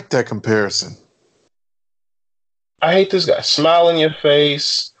 I like that comparison. I hate this guy. Smile in your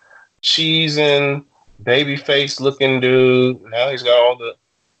face, cheesing, baby face looking dude. Now he's got all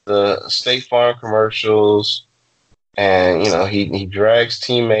the State Farm commercials. And, he drags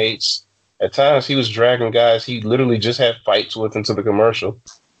teammates. At times, he was dragging guys he literally just had fights with into the commercial.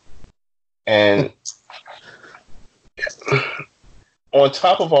 And on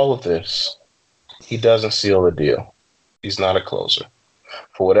top of all of this, he doesn't seal the deal. He's not a closer.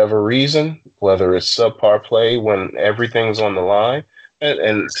 For whatever reason, whether it's subpar play when everything's on the line,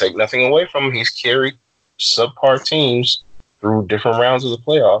 and take nothing away from him, he's carried subpar teams through different rounds of the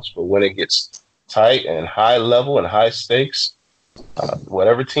playoffs. But when it gets tight and high level and high stakes,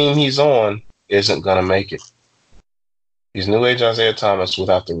 whatever team he's on isn't going to make it. He's new age Isaiah Thomas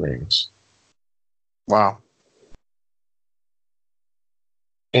without the rings. Wow.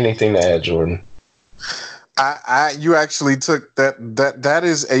 Anything to add, Jordan? You actually took that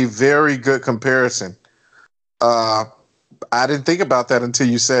is a very good comparison. I didn't think about that until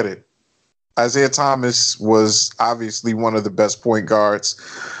you said it. Isaiah Thomas was obviously one of the best point guards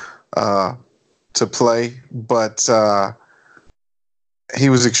to play, but he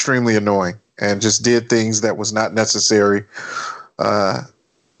was extremely annoying and just did things that was not necessary.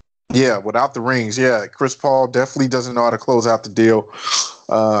 Without the rings, Chris Paul definitely doesn't know how to close out the deal.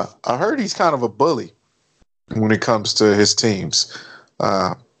 I heard he's kind of a bully when it comes to his teams.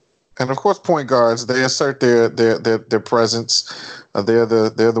 And of course, point guards, they assert their presence. They're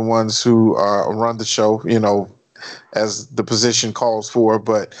the ones who run the show, as the position calls for.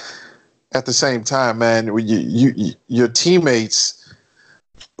 But at the same time, man, your teammates,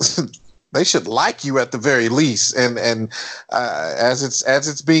 they should like you at the very least. And as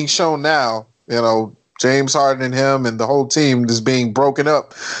it's being shown now, James Harden and him and the whole team is being broken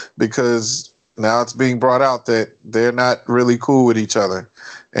up because now it's being brought out that they're not really cool with each other.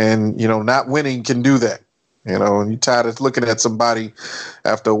 And, not winning can do that. You're tired of looking at somebody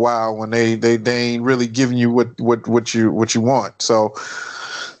after a while when they ain't really giving you what you want. So,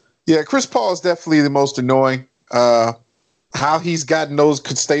 yeah, Chris Paul is definitely the most annoying. How he's gotten those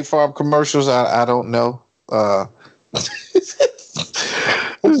State Farm commercials, I don't know. It's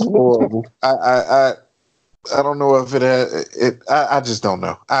horrible. I don't know if it had I just don't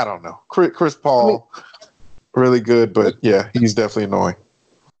know. I don't know. Chris Paul, really good, but yeah, he's definitely annoying.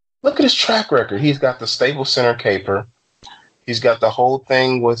 Look at his track record. He's got the Staples Center caper. He's got the whole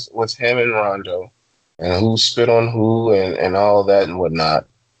thing with him and Rondo and who spit on who and all that and whatnot.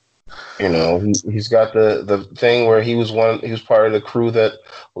 He's got the thing where he was part of the crew that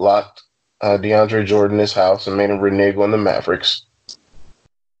locked DeAndre Jordan in his house and made him renege on the Mavericks.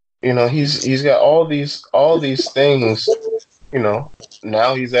 He's got all these things.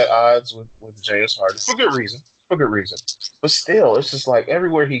 Now he's at odds with James Harden for good reason. But still, it's just like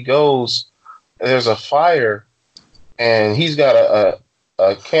everywhere he goes, there's a fire, and he's got a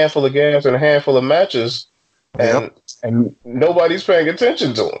can full of gas and a handful of matches, and nobody's paying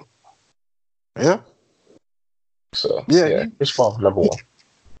attention to him. Yeah. So Chris Paul, number one.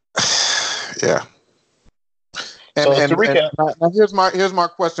 Yeah. And to recap, now here's my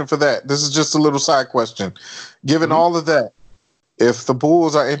question for that. This is just a little side question. Given all of that, if the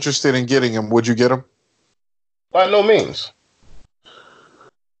Bulls are interested in getting him, would you get him? By no means.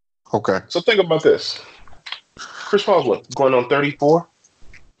 Okay. So think about this. Chris Paul's going on 34?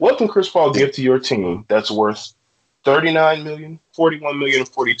 What can Chris Paul give to your team that's worth $39 million, $41 million,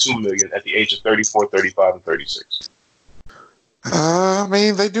 $42 million at the age of 34, 35, and 36?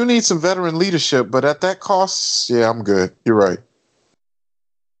 They do need some veteran leadership, but at that cost, yeah, I'm good. You're right.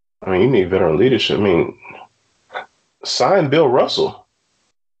 You need veteran leadership. Sign Bill Russell.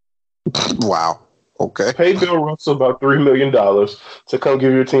 Wow. Okay. Pay Bill Russell about $3 million to come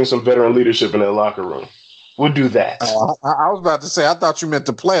give your team some veteran leadership in that locker room. We'll do that. I was about to say, I thought you meant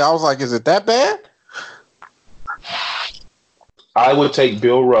to play. I was like, is it that bad? I would take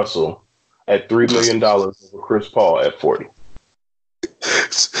Bill Russell at $3 million over Chris Paul at 40.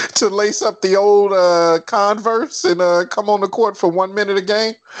 to lace up the old Converse and come on the court for 1 minute a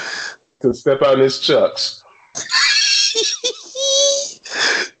game? To step out in his chucks.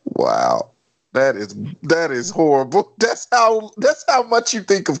 Wow. That is horrible. That's how much you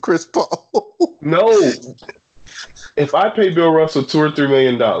think of Chris Paul. No. If I pay Bill Russell $2 or $3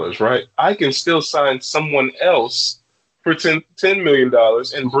 million, right, I can still sign someone else for $10 million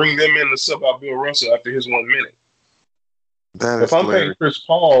and bring them in to sub out Bill Russell after his 1 minute. If I'm paying Chris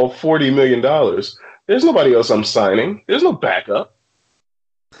Paul $40 million, there's nobody else I'm signing. There's no backup.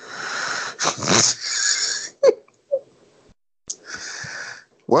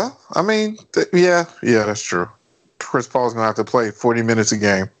 Well, I mean, yeah, that's true. Chris Paul's going to have to play 40 minutes a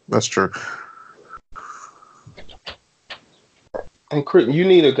game. That's true. And Chris, you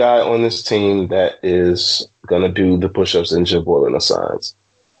need a guy on this team that is going to do the push-ups and Jim Boylan assigns.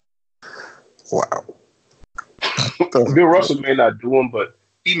 Wow. Bill Russell may not do them, but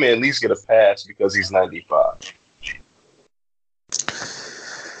he may at least get a pass because he's 95.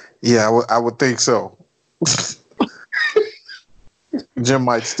 Yeah, I would think so. Jim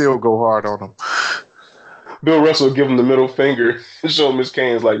might still go hard on him. Bill Russell will give him the middle finger and show him his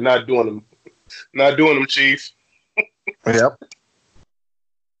canes like, not doing them, Chief. Yep.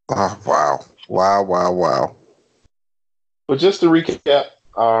 Oh, wow. But just to recap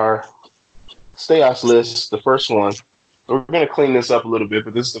our Stayos list, the first one, we're going to clean this up a little bit,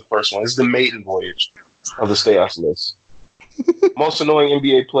 but this is the first one. This is the maiden voyage of the Stayos list. Most annoying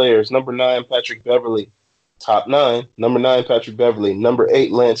NBA players, number 9, Patrick Beverley. Top 9, number 9, Patrick Beverley. Number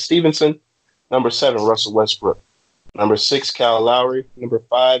 8, Lance Stevenson. Number 7, Russell Westbrook. Number 6, Kyle Lowry. Number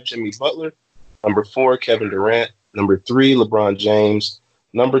 5, Jimmy Butler. Number 4, Kevin Durant. Number 3, LeBron James.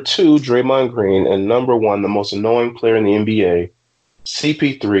 Number 2, Draymond Green. And number 1, the most annoying player in the NBA,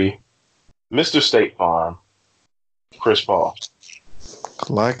 CP3, Mr. State Farm, Chris Paul.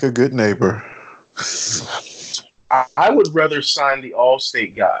 Like a good neighbor. I would rather sign the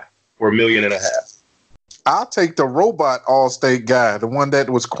All-State guy for $1.5 million. I'll take the robot All-State guy, the one that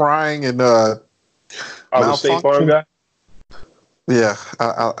was crying and the State Farm guy? Yeah,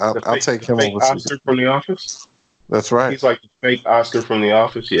 I'll take him over. Oscar from The Office? That's right. He's like the fake Oscar from The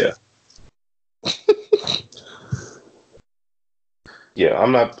Office, yeah. Yeah, I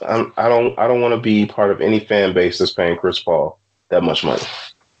don't want to be part of any fan base that's paying Chris Paul that much money.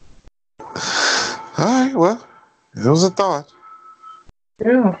 All right, well, it was a thought.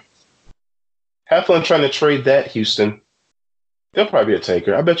 Yeah. Have fun trying to trade that, Houston. They'll probably be a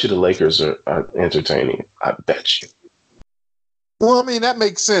taker. I bet you the Lakers are entertaining. I bet you. Well, I mean, that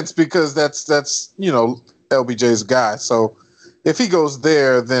makes sense because that's LBJ's guy. So if he goes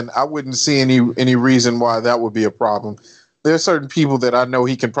there, then I wouldn't see any reason why that would be a problem. There are certain people that I know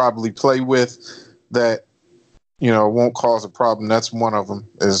he can probably play with that, won't cause a problem. That's one of them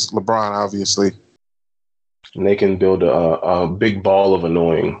is LeBron, obviously. And they can build a big ball of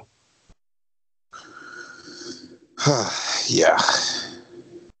annoying. Yeah.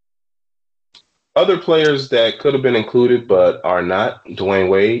 Other players that could have been included but are not. Dwayne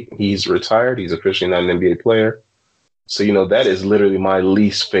Wade, he's retired. He's officially not an NBA player. So, that is literally my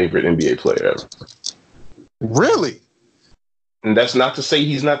least favorite NBA player ever. Really? And that's not to say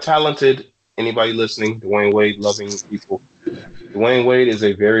he's not talented. Anybody listening, Dwayne Wade, loving people. Dwayne Wade was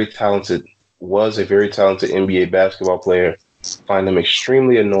a very talented NBA basketball player. Find him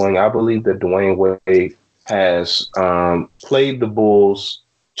extremely annoying. I believe that Dwayne Wade has played the Bulls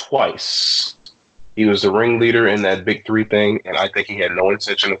twice. He was the ringleader in that Big Three thing, and I think he had no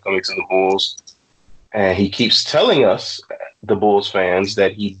intention of coming to the Bulls. And he keeps telling us, the Bulls fans,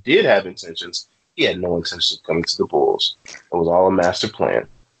 that he did have intentions. He had no intention of coming to the Bulls. It was all a master plan.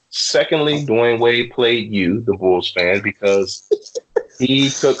 Secondly, Dwayne Wade played you, the Bulls fan, because he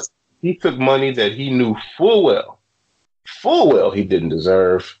took money that he knew full well he didn't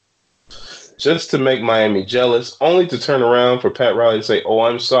deserve, just to make Miami jealous, only to turn around for Pat Riley to say, "Oh,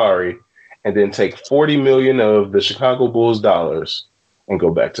 I'm sorry," and then take $40 million of the Chicago Bulls dollars and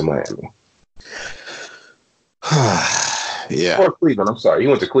go back to Miami. Yeah. Or Cleveland. I'm sorry. He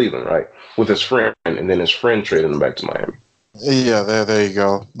went to Cleveland, right? With his friend, and then his friend traded him back to Miami. Yeah, there you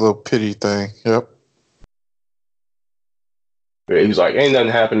go. Little pity thing. Yep. Yeah, he's like, ain't nothing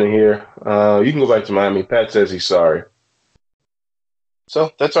happening here. You can go back to Miami. Pat says he's sorry.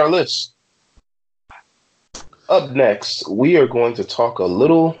 So that's our list. Up next, we are going to talk a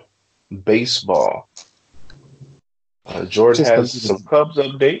little baseball. Jordan has some Cubs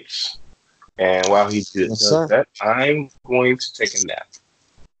updates. And while he does that, I'm going to take a nap.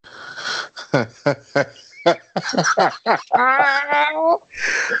 I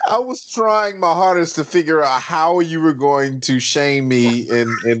was trying my hardest to figure out how you were going to shame me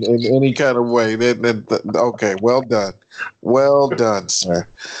in any kind of way. Okay, well done, sir.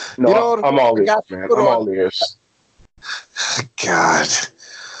 No, You know, I'm all I ears, got man. put I'm on- all ears. God,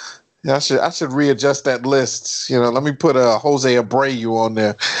 I should readjust that list. You know, let me put Jose Abreu on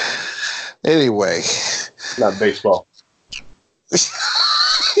there. Anyway, Not baseball.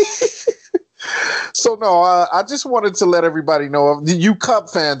 So no, I just wanted to let everybody know, you Cub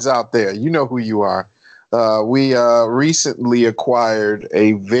fans out there, you know who you are. We recently acquired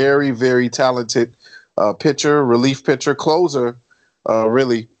a very, very talented pitcher, relief pitcher, closer,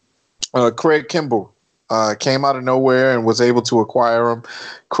 really. Craig Kimbrell came out of nowhere and was able to acquire him.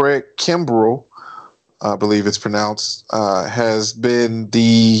 Craig Kimbrell, I believe it's pronounced, has been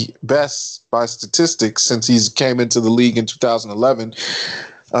the best by statistics since he's came into the league in 2011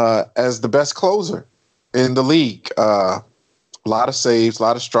 as the best closer in the league. A lot of saves, a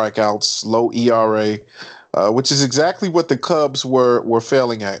lot of strikeouts, low ERA, which is exactly what the Cubs were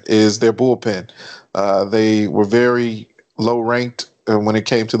failing at, is their bullpen. They were very low ranked when it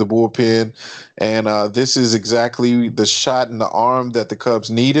came to the bullpen, and this is exactly the shot in the arm that the Cubs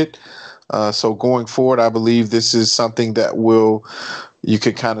needed. So going forward, I believe this is something that you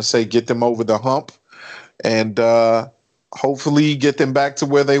could kind of say, get them over the hump, and hopefully get them back to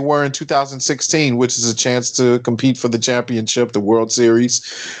where they were in 2016, which is a chance to compete for the championship, the World Series.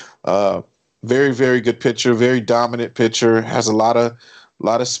 Very, very good pitcher, very dominant pitcher, has a lot of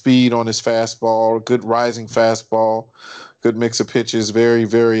speed on his fastball, good rising fastball, good mix of pitches, very,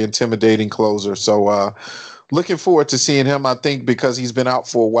 very intimidating closer. So looking forward to seeing him. I think because he's been out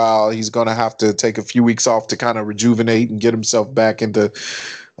for a while, he's going to have to take a few weeks off to kind of rejuvenate and get himself back into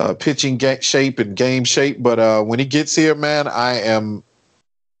pitching shape and game shape. But when he gets here, man, I am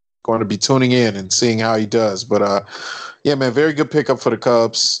going to be tuning in and seeing how he does. But yeah, man, very good pickup for the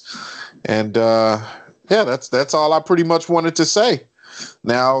Cubs. And yeah, that's all I pretty much wanted to say.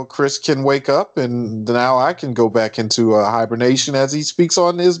 Now Chris can wake up, and now I can go back into hibernation as he speaks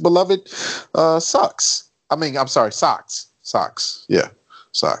on his beloved socks. Yeah,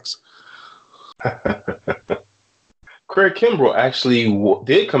 socks. Craig Kimbrell actually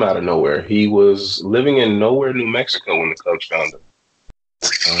did come out of nowhere. He was living in Nowhere, New Mexico when the Cubs found him.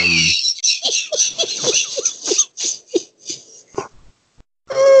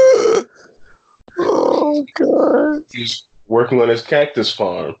 Oh, God. He's working on his cactus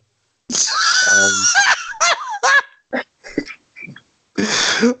farm.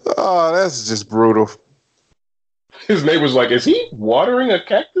 Oh, that's just brutal. His neighbor's like, is he watering a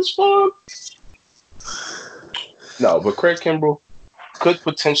cactus farm? No, but Craig Kimbrell could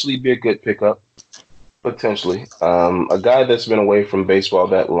potentially be a good pickup. Potentially. A guy that's been away from baseball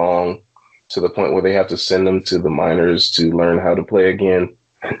that long to the point where they have to send him to the minors to learn how to play again.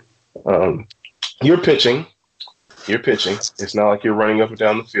 You're pitching. It's not like you're running up and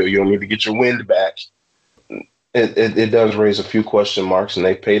down the field. You don't need to get your wind back. It does raise a few question marks, and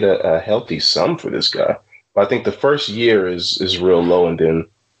they paid a healthy sum for this guy. But I think the first year is real low, and then,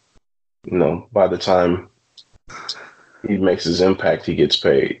 by the time he makes his impact, he gets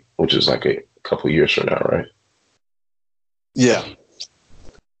paid, which is like a couple years from now, right? Yeah.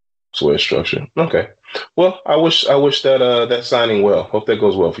 That's the way it's structured. Okay. Well, I wish that signing well. Hope that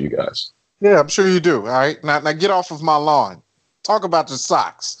goes well for you guys. Yeah, I'm sure you do. All right. Now get off of my lawn. Talk about the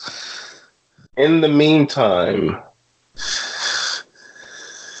socks. In the meantime,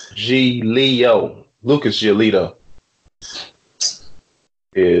 Lucas Giolito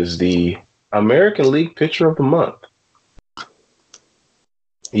is the American League Pitcher of the Month.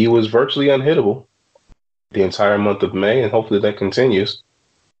 He was virtually unhittable the entire month of May, and hopefully that continues.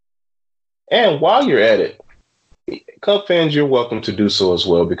 And while you're at it, Cub fans, you're welcome to do so as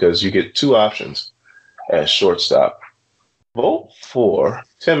well, because you get two options as shortstop. Vote for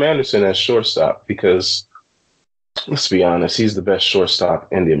Tim Anderson as shortstop because, let's be honest, he's the best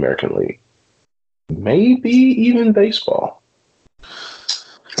shortstop in the American League. Maybe even baseball.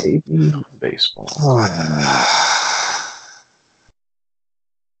 Maybe baseball.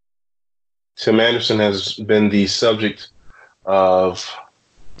 Tim Anderson has been the subject of...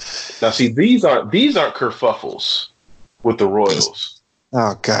 Now, see, these aren't kerfuffles with the Royals.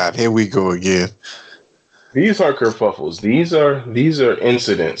 Oh God, here we go again. These aren't kerfuffles. These are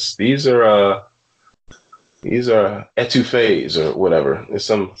incidents. These are étouffées or whatever. It's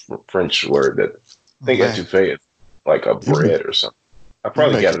some French word that I think étouffée is like a bread or something. I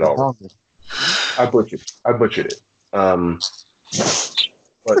probably got it all wrong. I butchered it.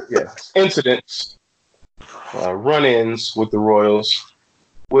 But yeah, incidents, run-ins with the Royals.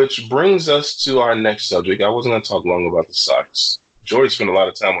 which brings us to our next subject. I wasn't going to talk long about the Sox. George spent a lot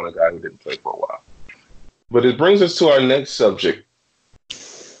of time on a guy who didn't play for a while. But it brings us to our next subject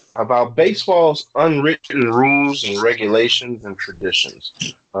about baseball's unwritten rules and regulations and traditions.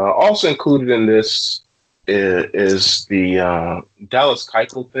 Also included in this is the Dallas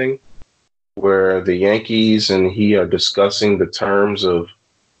Keuchel thing, where the Yankees and he are discussing the terms of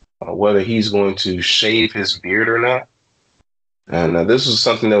whether he's going to shave his beard or not. And this is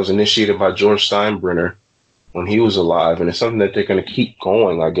something that was initiated by George Steinbrenner when he was alive, and it's something that they're going to keep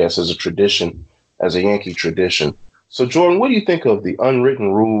going, I guess, as a tradition, as a Yankee tradition. So, Jordan, what do you think of the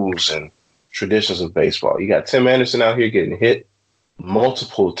unwritten rules and traditions of baseball? You got Tim Anderson out here getting hit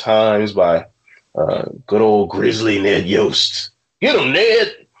multiple times by good old Grizzly Ned Yost. Get him,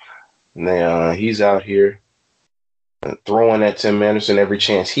 Ned! Now, he's out here throwing at Tim Anderson every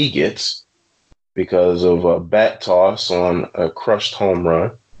chance he gets because of a bat toss on a crushed home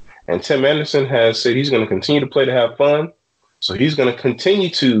run. And Tim Anderson has said he's going to continue to play to have fun. So he's going to continue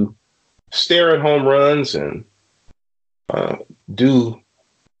to stare at home runs and do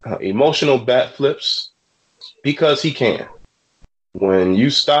emotional bat flips because he can. When you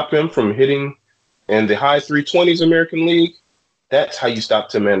stop him from hitting in the high 320s American League, that's how you stop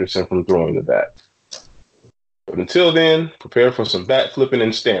Tim Anderson from throwing the bat. But until then, prepare for some bat flipping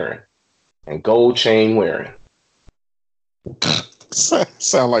and staring and gold chain wearing.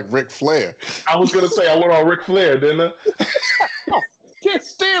 Sound like Ric Flair. I was going to say I went on Ric Flair, didn't I? Get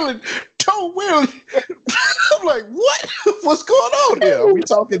stealing, toe wheeling. I'm like, what? What's going on here? Are we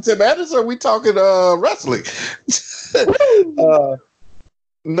talking Tim Anderson or are we talking wrestling?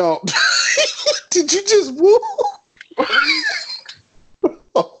 No. Did you just woo?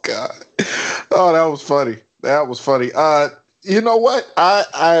 Oh God. Oh, that was funny. That was funny. You know what?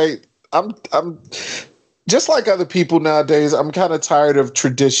 I'm just like other people nowadays. I'm kind of tired of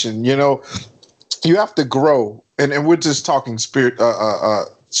tradition. You know, you have to grow, and we're just talking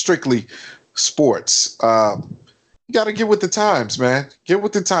strictly sports. You got to get with the times, man. Get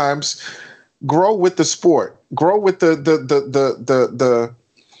with the times. Grow with the sport. Grow with the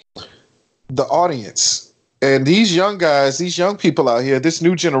audience. And these young guys, these young people out here, this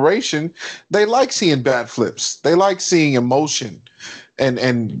new generation, they like seeing bat flips. They like seeing emotion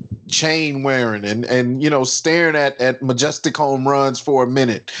and chain wearing and you know, staring at majestic home runs for a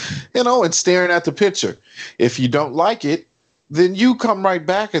minute, you know, and staring at the pitcher. If you don't like it, then you come right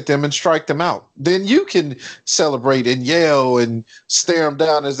back at them and strike them out. Then you can celebrate and yell and stare them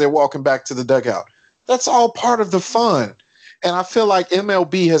down as they're walking back to the dugout. That's all part of the fun. And I feel like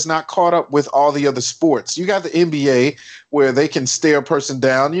MLB has not caught up with all the other sports. You got the NBA where they can stare a person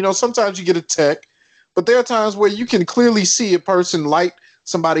down. You know, sometimes you get a tech, but there are times where you can clearly see a person light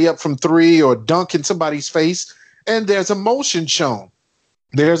somebody up from three or dunk in somebody's face, and there's emotion shown.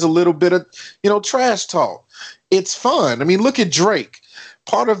 There's a little bit of, you know, trash talk. It's fun. I mean, look at Drake.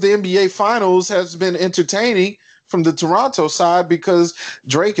 Part of the NBA Finals has been entertaining from the Toronto side because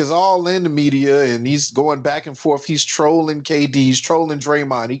Drake is all in the media and he's going back and forth. He's trolling KD, he's trolling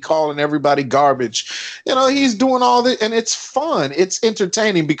Draymond, he's calling everybody garbage. You know, he's doing all that, and it's fun. It's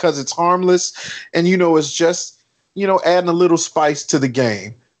entertaining because it's harmless, and you know, it's just, you know, adding a little spice to the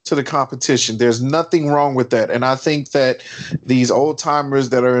game, to the competition. There's nothing wrong with that. And I think that these old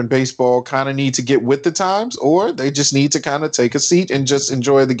timers that are in baseball kind of need to get with the times, or they just need to kind of take a seat and just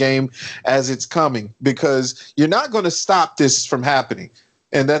enjoy the game as it's coming, because you're not going to stop this from happening.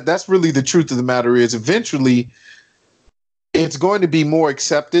 And that's really the truth of the matter is eventually it's going to be more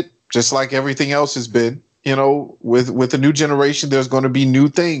accepted, just like everything else has been. You know, with the new generation, there's going to be new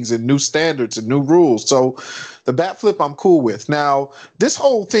things and new standards and new rules. So the bat flip, I'm cool with. Now, this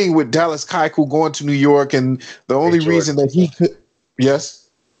whole thing with Dallas Keuchel going to New York, and the only reason that he could,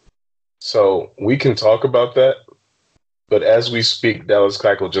 yes. So we can talk about that, but as we speak, Dallas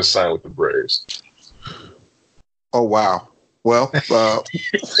Keuchel just signed with the Braves. Oh wow! Well, that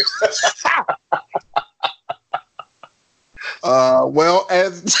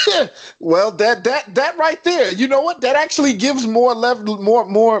right there, you know what? That actually gives more level, more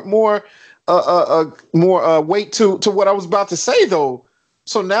weight to what I was about to say, though.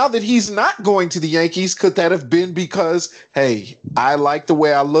 So now that he's not going to the Yankees, could that have been because, hey, I like the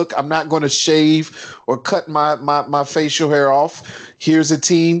way I look, I'm not going to shave or cut my facial hair off. Here's a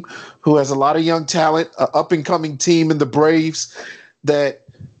team who has a lot of young talent, an up and coming team in the Braves, that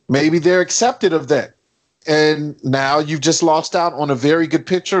maybe they're accepted of that. And now you've just lost out on a very good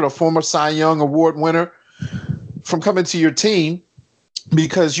pitcher, a former Cy Young Award winner, from coming to your team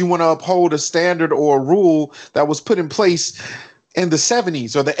because you want to uphold a standard or a rule that was put in place in the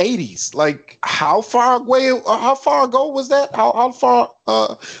 70s or the 80s. Like, how far away or how far ago was that?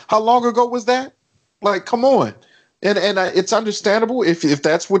 How long ago was that? Like, come on. And it's understandable if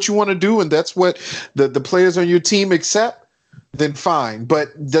that's what you want to do and that's what the players on your team accept, then fine. But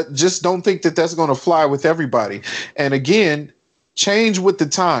just don't think that that's going to fly with everybody. And again, change with the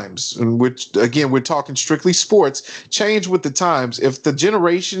times, which again, we're talking strictly sports. Change with the times. If the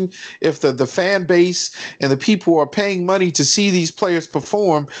generation, if the fan base and the people who are paying money to see these players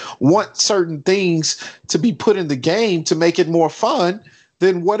perform want certain things to be put in the game to make it more fun,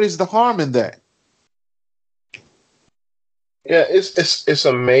 then what is the harm in that? Yeah, it's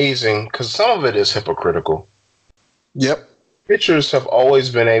amazing because some of it is hypocritical. Yep. Pitchers have always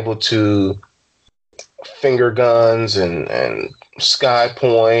been able to finger guns and sky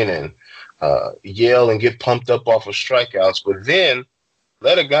point and yell and get pumped up off of strikeouts, but then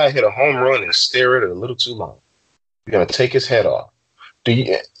let a guy hit a home run and stare at it a little too long. You're gonna take his head off. Do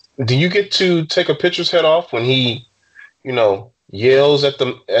you get to take a pitcher's head off when he, yells at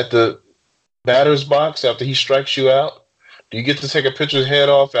the batter's box after he strikes you out? Do you get to take a pitcher's head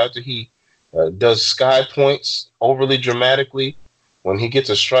off after he does sky points overly dramatically when he gets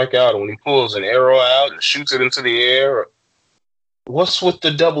a strikeout or when he pulls an arrow out and shoots it into the air? What's with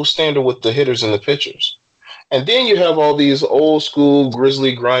the double standard with the hitters and the pitchers? And then you have all these old school,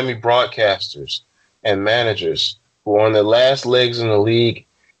 grizzly, grimy broadcasters and managers who are on their last legs in the league,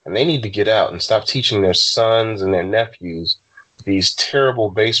 and they need to get out and stop teaching their sons and their nephews these terrible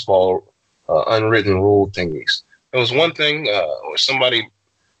baseball unwritten rule thingies. There was one thing where somebody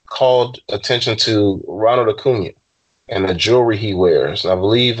called attention to Ronald Acuna and the jewelry he wears. And I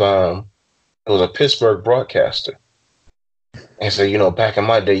believe it was a Pittsburgh broadcaster. And said, back in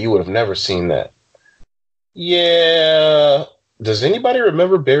my day, you would have never seen that. Yeah. Does anybody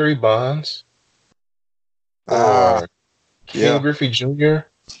remember Barry Bonds? Or Ken Griffey Jr.?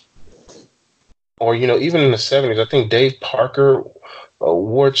 Or, even in the 70s, I think Dave Parker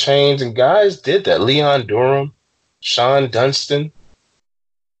wore chains, and guys did that. Leon Durham, Sean Dunston.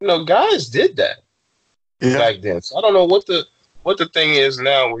 Guys did that back then. So I don't know what the thing is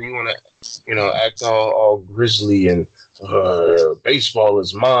now where you want to, act all grizzly and baseball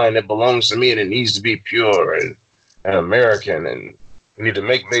is mine, it belongs to me, and it needs to be pure and American, and we need to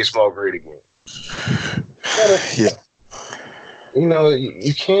make baseball great again.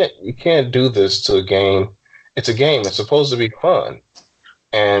 You can't do this to a game. It's a game. It's supposed to be fun.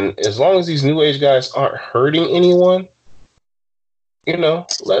 And as long as these new age guys aren't hurting anyone,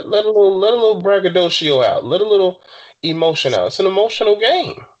 let a little braggadocio out, let a little emotion out. It's an emotional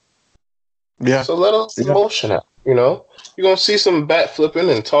game. Yeah. So let us emotion out. You're gonna see some bat flipping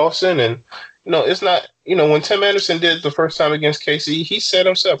and tossing, and it's not. When Tim Anderson did it the first time against KC, he said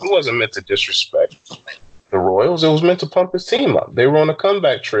himself it wasn't meant to disrespect the Royals. It was meant to pump his team up. They were on a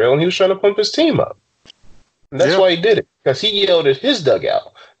comeback trail, and he was trying to pump his team up. And that's why he did it, because he yelled at his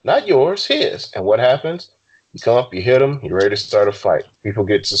dugout, not yours, his. And what happens? You come up, you hit him, you're ready to start a fight. People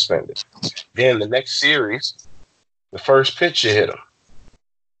get suspended. Then the next series, the first pitch you hit him.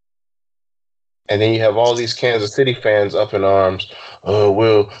 And then you have all these Kansas City fans up in arms.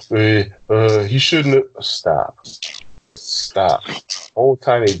 He shouldn't have. Stop.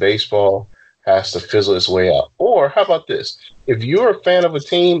 Old-timey baseball has to fizzle its way out. Or how about this? If you're a fan of a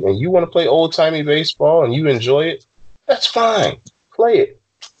team and you want to play old-timey baseball and you enjoy it, that's fine. Play it.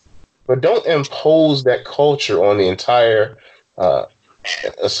 But don't impose that culture on the entire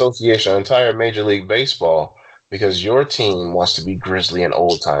association, entire Major League Baseball, because your team wants to be grizzly and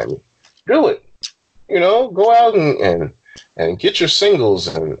old-timey. Do it. Go out and get your singles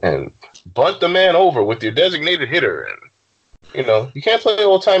and bunt the man over with your designated hitter. And, you can't play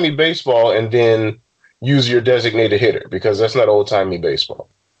old-timey baseball and then use your designated hitter, because that's not old-timey baseball.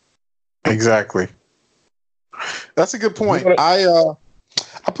 Exactly. That's a good point.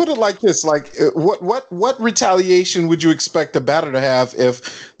 I put it like this: like, what retaliation would you expect the batter to have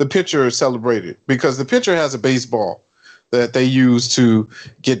if the pitcher is celebrated? Because the pitcher has a baseball that they use to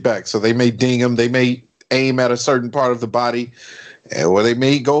get back. So they may ding him, they may aim at a certain part of the body, or they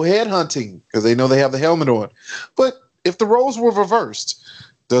may go head hunting because they know they have the helmet on. But if the roles were reversed,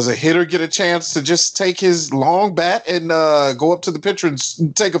 does a hitter get a chance to just take his long bat and go up to the pitcher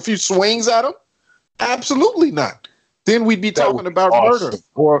and take a few swings at him? Absolutely not. Then we'd be talking about murder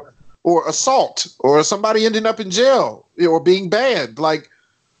or assault or somebody ending up in jail or being banned. Like,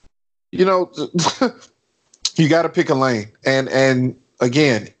 you got to pick a lane. And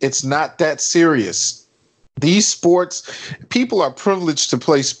again, it's not that serious. These sports, people are privileged to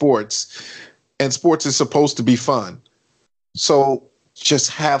play sports, and sports is supposed to be fun. So just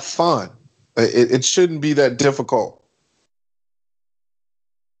have fun. It shouldn't be that difficult.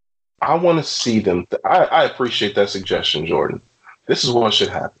 I want to see them. I appreciate that suggestion, Jordan. This is what should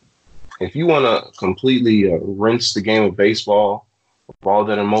happen. If you want to completely rinse the game of baseball of all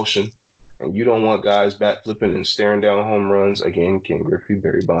that emotion, and you don't want guys bat flipping and staring down home runs, again, Ken Griffey,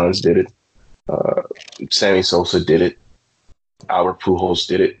 Barry Bonds did it. Sammy Sosa did it. Albert Pujols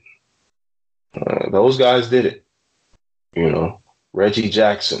did it. Those guys did it. You know, Reggie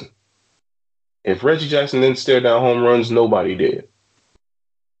Jackson. If Reggie Jackson didn't stare down home runs, nobody did.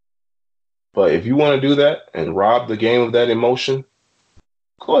 But if you want to do that and rob the game of that emotion,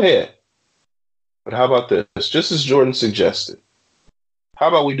 go ahead. But how about this? Just as Jordan suggested, how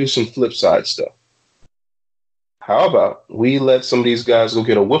about we do some flip side stuff? How about we let some of these guys go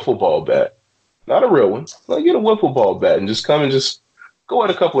get a wiffle ball bat? Not a real one. Like, get a wiffle ball bat and just come and just go at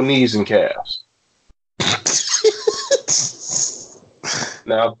a couple knees and calves.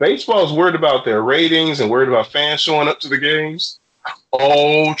 Now, if baseball's worried about their ratings and worried about fans showing up to the games,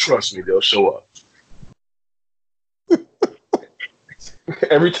 oh, trust me, they'll show up.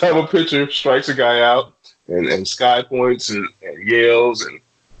 Every time a pitcher strikes a guy out and sky points and yells and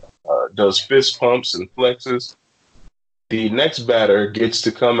does fist pumps and flexes, the next batter gets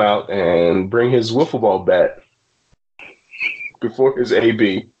to come out and bring his wiffle ball bat before his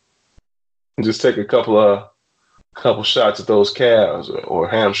AB and just take a couple shots at those calves or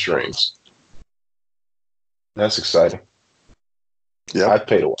hamstrings. That's exciting. Yeah, I'd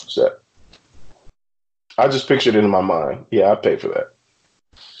pay to watch that. I just pictured it in my mind. Yeah, I'd pay for that.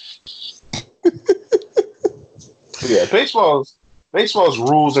 Yeah, baseball's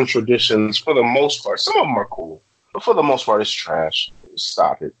rules and traditions, for the most part, some of them are cool, but for the most part, it's trash.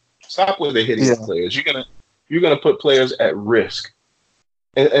 Stop it. Stop where they're hitting players. You're gonna put players at risk.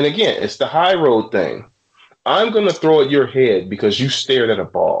 And again, it's the high road thing. I'm gonna throw at your head because you stared at a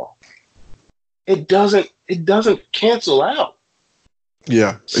ball. It doesn't cancel out.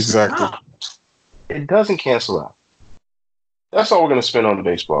 Yeah, exactly. Stop. It doesn't cancel out. That's all we're gonna spend on the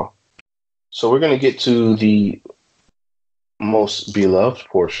baseball. So we're gonna get to the most beloved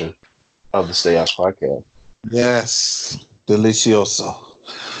portion of the Stay Out podcast. Yes, delicioso.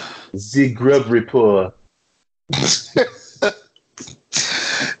 The Grub Report.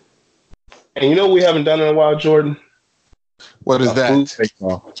 And you know what we haven't done in a while, Jordan? What is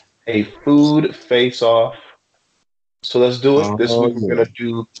that? A food face-off. So let's do it. This week we're going to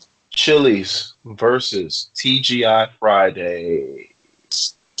do Chili's versus TGI Fridays.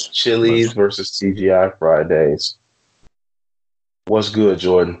 Chili's versus TGI Fridays. What's good,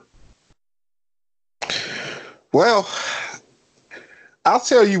 Jordan? Well, I'll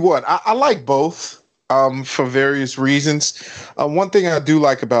tell you what. I like both. For various reasons. One thing I do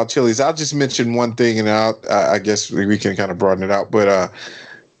like about Chili's, I'll just mention one thing, and I guess we can kind of broaden it out. But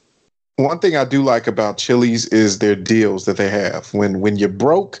one thing I do like about Chili's is their deals that they have. When you're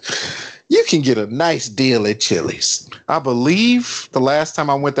broke, you can get a nice deal at Chili's. I believe the last time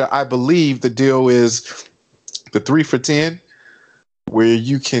I went there, the deal is the 3 for $10, where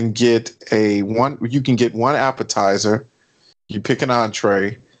you can get one appetizer, you pick an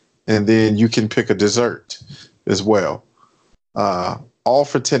entree, and then you can pick a dessert as well, all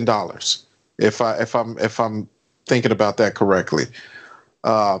for $10. If I'm thinking about that correctly,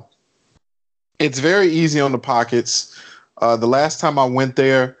 it's very easy on the pockets. The last time I went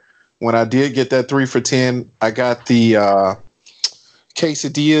there, when I did get that 3 for $10, I got the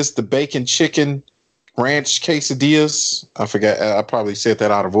quesadillas, the bacon chicken ranch quesadillas. I forgot. I probably said that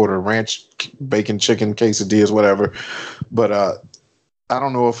out of order. Ranch bacon chicken quesadillas, whatever. But I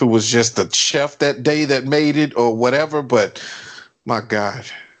don't know if it was just the chef that day that made it or whatever, but my God,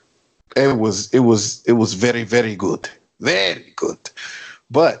 it was very, very good. Very good.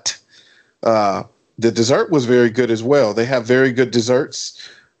 But the dessert was very good as well. They have very good desserts.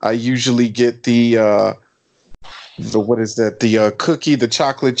 I usually get the what is that? The cookie, the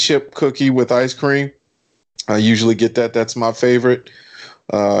chocolate chip cookie with ice cream. I usually get that. That's my favorite.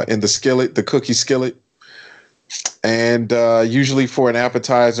 In the skillet, the cookie skillet. And usually for an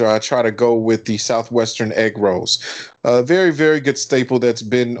appetizer, I try to go with the Southwestern egg rolls. Very, very good staple that's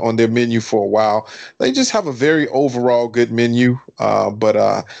been on their menu for a while. They just have a very overall good menu,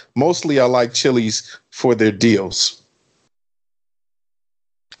 but mostly I like Chili's for their deals.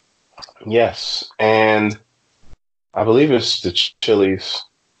 Yes, and I believe it's the Chili's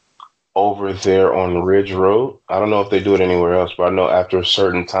over there on Ridge Road. I don't know if they do it anywhere else, but I know after a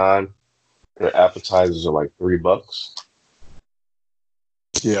certain time, their appetizers are like $3.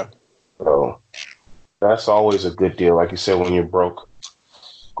 Yeah. So that's always a good deal. Like you said, when you're broke,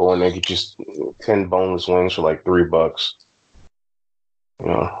 go in there, get you 10 boneless wings for like $3. You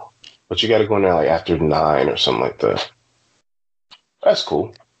know, but you got to go in there like after 9 or something like that. That's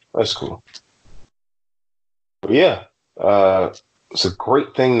cool. That's cool. But yeah, it's a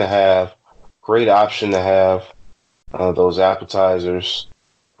great thing to have. Great option to have those appetizers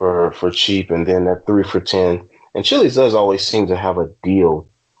for cheap, and then that 3 for $10. And Chili's does always seem to have a deal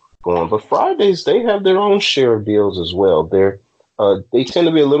going, but Fridays they have their own share of deals as well. They tend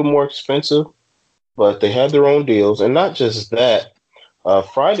to be a little more expensive, but they have their own deals, and not just that.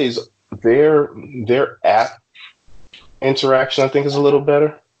 Fridays their app interaction I think is a little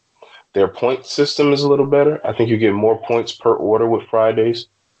better. Their point system is a little better. I think you get more points per order with Fridays.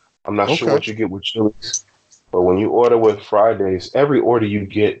 I'm not sure what you get with Chili's, but when you order with Fridays, every order you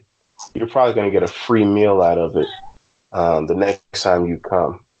get, you're probably going to get a free meal out of it the next time you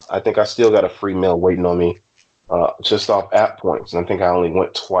come. I think I still got a free meal waiting on me just off app points, and I think I only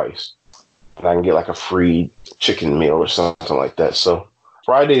went twice. And I can get like a free chicken meal or something like that. So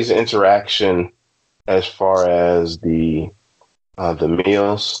Friday's interaction as far as the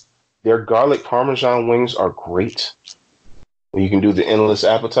meals, their garlic parmesan wings are great. You can do the endless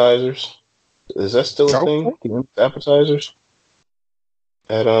appetizers. Is that still a thing? The endless appetizers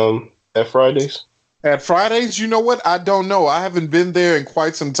at Fridays? At Fridays, you know what? I don't know. I haven't been there in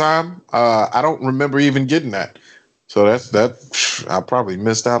quite some time. I don't remember even getting that. So that I probably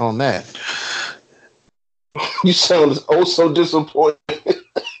missed out on that. You sound so disappointed.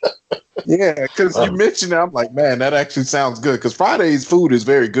 Yeah, because you mentioned it. I'm like, man, that actually sounds good. Because Friday's food is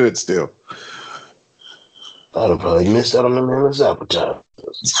very good still. I'd have probably missed out on the endless appetizers.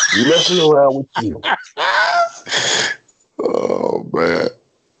 You messing around with you. Oh, man.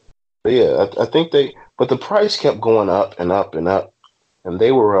 But yeah, I think but the price kept going up and up and up. And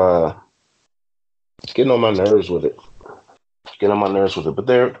they were getting on my nerves with it. But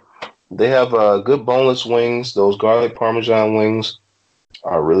they have good boneless wings. Those garlic parmesan wings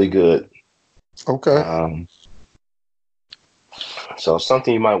are really good. Okay. So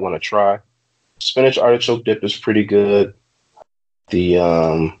something you might want to try. Spinach artichoke dip is pretty good.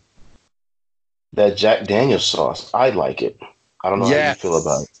 The that Jack Daniel's sauce, I like it. I don't know how you feel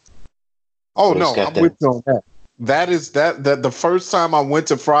about it. Oh no, I'm with you on that. That is that the first time I went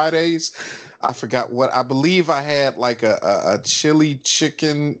to Fridays, I forgot what I believe I had like a chili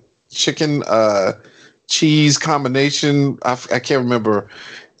chicken cheese combination. I can't remember,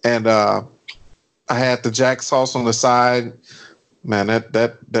 and I had the Jack sauce on the side. Man,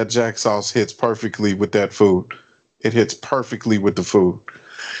 that Jack sauce hits perfectly with that food. It hits perfectly with the food.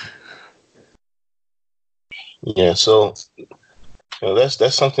 Yeah, so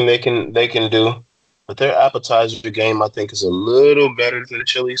that's something they can do. But their appetizer game, I think, is a little better than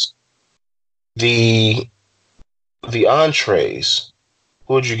Chili's. The entrees,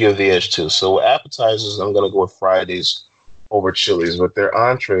 who would you give the edge to? So appetizers, I'm gonna go with Fridays over Chili's. But their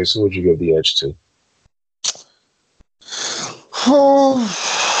entrees, who would you give the edge to?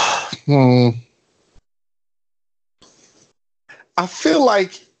 I feel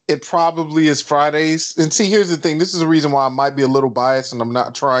like it probably is Fridays. And see, here's the thing. This is the reason why I might be a little biased, and I'm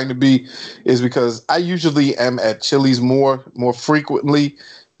not trying to be, is because I usually am at Chili's more frequently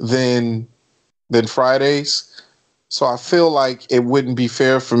than Fridays. So I feel like it wouldn't be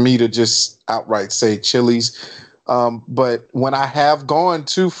fair for me to just outright say Chili's. But when I have gone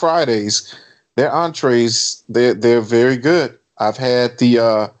to Fridays, their entrees, they're very good. I've had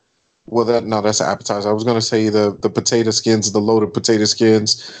the that's an appetizer. I was gonna say the potato skins, the loaded potato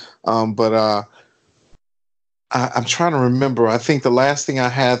skins, but I'm trying to remember. I think the last thing I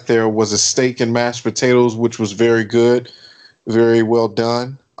had there was a steak and mashed potatoes, which was very good, very well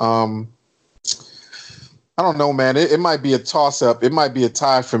done. I don't know, man. It might be a toss up. It might be a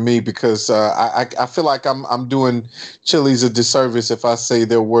tie for me because I feel like I'm doing Chili's a disservice if I say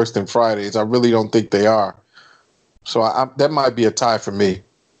they're worse than Fridays. I really don't think they are. So that might be a tie for me.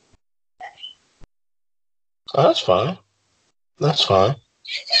 Oh, that's fine.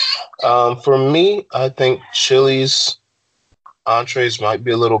 For me, I think Chili's entrees might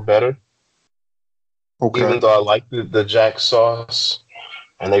be a little better. Okay. Even though I like the Jack sauce,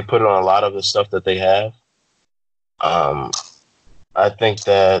 and they put it on a lot of the stuff that they have. I think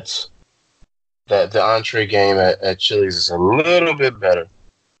that the entree game at Chili's is a little bit better.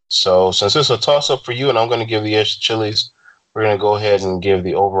 So since it's a toss-up for you, and I'm going to give the edge to Chili's, we're going to go ahead and give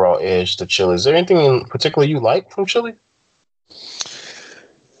the overall edge to Chili's. Is there anything in particular you like from Chili?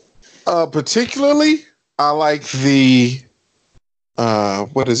 Particularly, I like the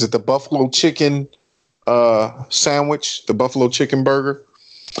the buffalo chicken sandwich, the buffalo chicken burger.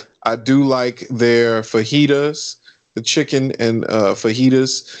 I do like their fajitas, the chicken and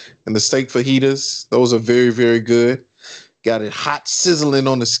fajitas and the steak fajitas. Those are very, very good. Got it hot sizzling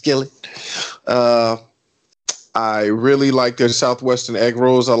on the skillet. I really like their Southwestern egg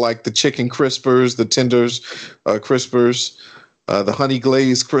rolls. I like the chicken crispers, the tenders crispers, the honey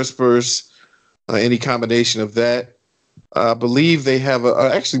glazed crispers, any combination of that. I believe they have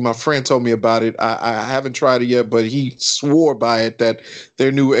actually, my friend told me about it. I haven't tried it yet, but he swore by it that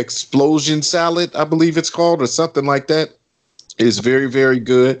their new explosion salad, I believe it's called, or something like that, is very, very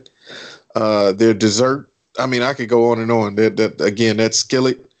good. Their dessert, I mean, I could go on and on. That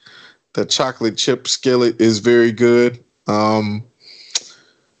skillet, the chocolate chip skillet is very good. The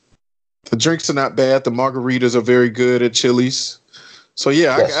drinks are not bad. The margaritas are very good at Chili's. So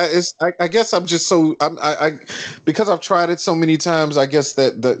yeah, yes. I guess I'm just so I because I've tried it so many times. I guess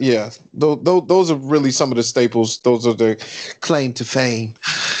those are really some of the staples. Those are the claim to fame.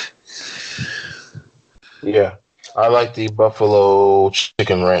 Yeah, I like the buffalo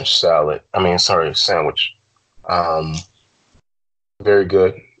chicken ranch sandwich. Very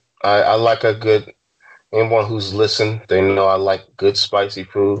good. I like a good. Anyone who's listened, they know I like good spicy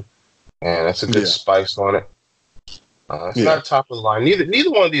food, and that's a good spice on it. It's not top of the line.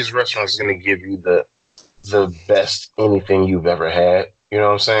 Neither one of these restaurants is going to give you the best anything you've ever had. You know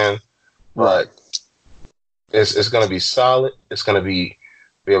what I'm saying? Right. But it's going to be solid. It's going to be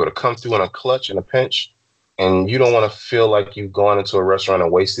able to come through in a clutch and a pinch, and you don't want to feel like you've gone into a restaurant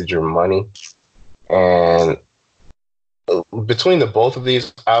and wasted your money. And between the both of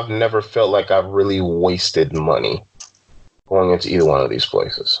these, I've never felt like I've really wasted money going into either one of these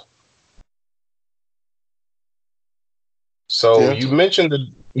places. So you mentioned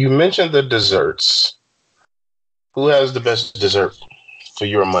the desserts. Who has the best dessert for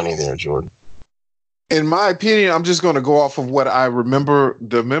your money there, Jordan? In my opinion, I'm just going to go off of what I remember.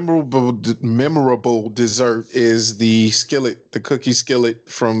 The memorable dessert is the skillet, the cookie skillet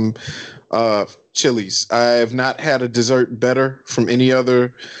from Chili's. I have not had a dessert better from any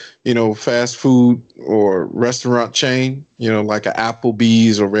other, fast food or restaurant chain, like an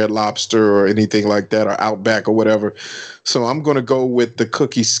Applebee's or Red Lobster or anything like that, or Outback or whatever. So I'm going to go with the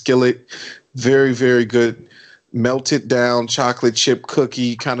cookie skillet. Very, very good. Melted down chocolate chip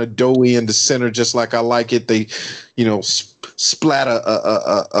cookie, kind of doughy in the center, just like I like it. They, splat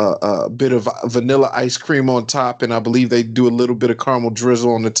a bit of vanilla ice cream on top, and I believe they do a little bit of caramel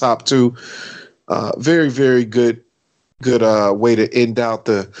drizzle on the top too. Very, very good way to end out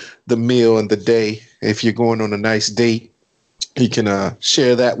the meal and the day. If you're going on a nice date, you can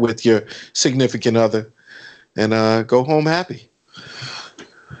share that with your significant other and go home happy.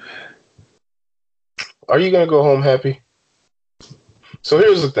 Are you going to go home happy? So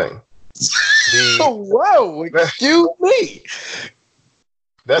here's the thing. Whoa, excuse me.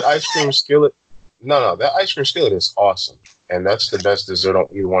 That ice cream skillet, that ice cream skillet is awesome. And that's the best dessert on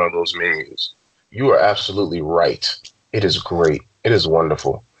either one of those menus. You are absolutely right. It is great. It is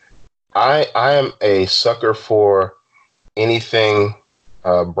wonderful. I am a sucker for anything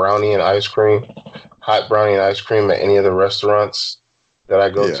brownie and ice cream, hot brownie and ice cream at any of the restaurants that I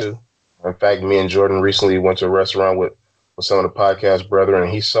go to. In fact, me and Jordan recently went to a restaurant with some of the podcast brethren,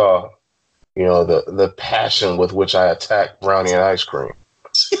 and he saw, the passion with which I attack brownie and ice cream.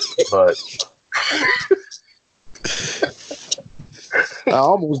 But I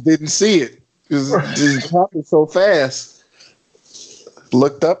almost didn't see it. It happened so fast.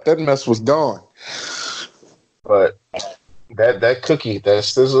 Looked up, that mess was gone. But that cookie, that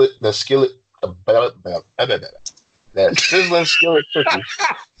skillet, that sizzling skillet cookie.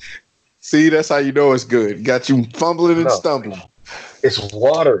 See, that's how you know it's good. Got you fumbling and stumbling. It's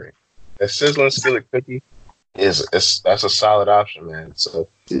watering. That sizzling skillet cookie that's a solid option, man. So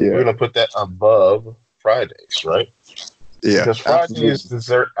we're gonna put that above Fridays, right? Yeah. Because Fridays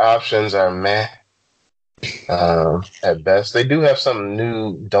dessert options are meh at best. They do have some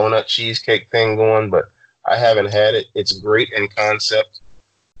new donut cheesecake thing going, but I haven't had it. It's great in concept,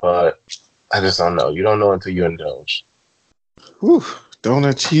 but I just don't know. You don't know until you indulge. Whew.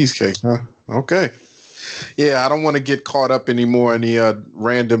 Donut cheesecake, huh? Okay. Yeah, I don't want to get caught up anymore in the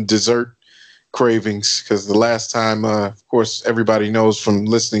random dessert cravings, because the last time, of course, everybody knows from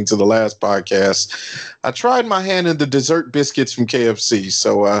listening to the last podcast, I tried my hand in the dessert biscuits from KFC,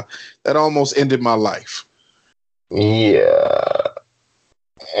 so that almost ended my life. Yeah.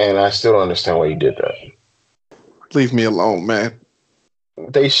 And I still don't understand why you did that. Leave me alone, man.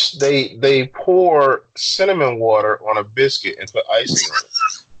 They pour cinnamon water on a biscuit and put icing on it.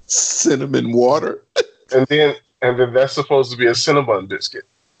 Cinnamon water? and then that's supposed to be a Cinnabon biscuit.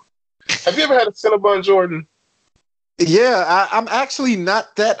 Have you ever had a Cinnabon, Jordan? Yeah, I'm actually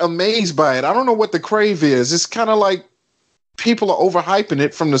not that amazed by it. I don't know what the crave is. It's kind of like people are overhyping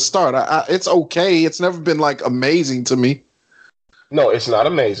it from the start. It's okay. It's never been like amazing to me. No, it's not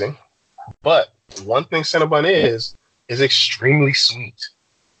amazing, but one thing Cinnabon is extremely sweet.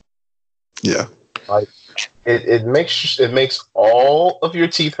 Yeah. Like it makes all of your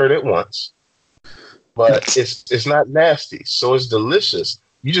teeth hurt at once, but it's not nasty, so it's delicious.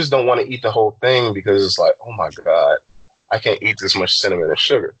 You just don't want to eat the whole thing because it's like, oh my God, I can't eat this much cinnamon and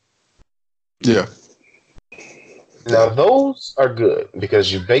sugar. Yeah. Now those are good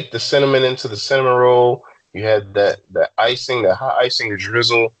because you bake the cinnamon into the cinnamon roll. You had that icing, that hot icing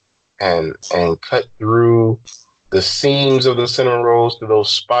drizzle, and cut through the seams of the cinnamon rolls to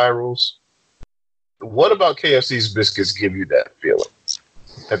those spirals. What about KFC's biscuits give you that feeling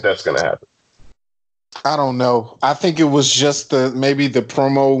that that's going to happen? I don't know. I think it was just maybe the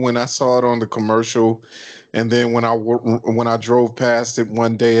promo when I saw it on the commercial, and then when I drove past it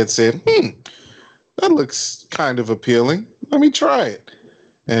one day, it said, that looks kind of appealing. Let me try it.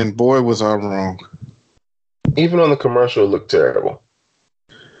 And boy, was I wrong. Even on the commercial, it looked terrible.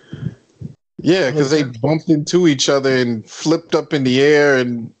 Yeah, because they bumped into each other and flipped up in the air,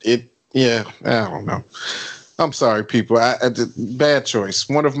 and I don't know. I'm sorry, people. Bad choice.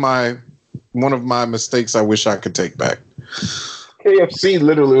 One of my mistakes I wish I could take back. KFC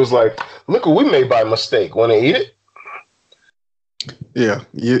literally was like, look what we made by mistake. Want to eat it? Yeah.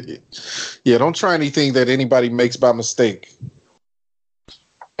 Yeah, don't try anything that anybody makes by mistake.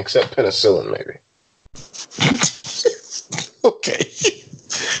 Except penicillin, maybe. Okay.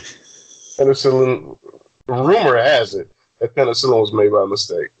 Penicillin, rumor has it that penicillin was made by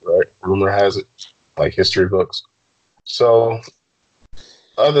mistake, right? Rumor has it, like history books. So,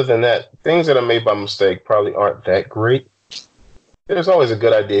 other than that, things that are made by mistake probably aren't that great. There's always a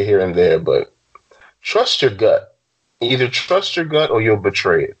good idea here and there, but trust your gut. Either trust your gut or you'll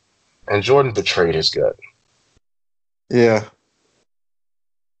betray it. And Jordan betrayed his gut. Yeah.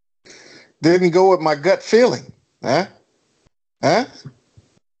 Didn't go with my gut feeling. Huh?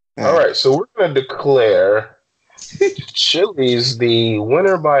 All right, so we're going to declare Chili's the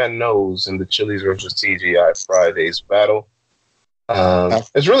winner by a nose in the Chili's versus TGI Fridays battle.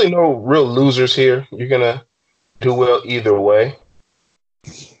 There's really no real losers here. You're going to do well either way.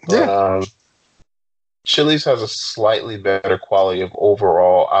 Yeah. Chili's has a slightly better quality of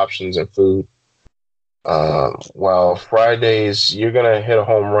overall options and food. While Fridays, you're going to hit a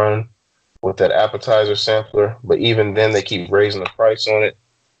home run with that appetizer sampler, but even then they keep raising the price on it,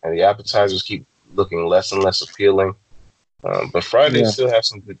 and the appetizers keep looking less and less appealing. But Fridays still have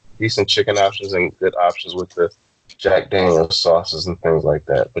some decent chicken options and good options with the Jack Daniel's sauces and things like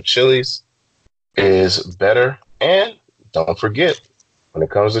that. But Chili's is better, and don't forget, when it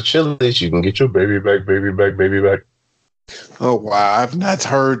comes to Chili's, you can get your baby back. Oh, wow. I've not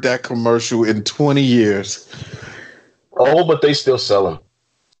heard that commercial in 20 years. Oh, but they still sell them.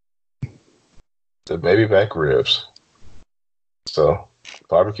 The baby back ribs. So,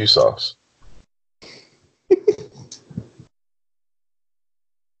 barbecue sauce.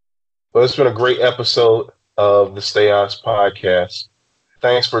 Well, it's been a great episode of the Stay Honest podcast.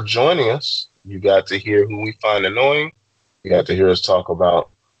 Thanks for joining us. You got to hear who we find annoying. You got to hear us talk about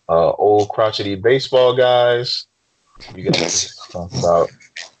old crotchety baseball guys. You got to talk about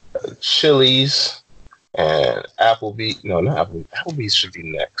Chili's and Applebee's. No, not Applebee's. Applebee's should be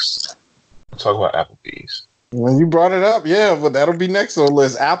next. We'll talk about Applebee's. When you brought it up, yeah, but that'll be next on the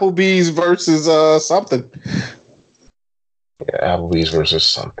list. Applebee's versus something. Yeah, Applebee's versus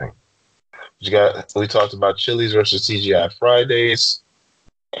something. We talked about Chili's versus TGI Fridays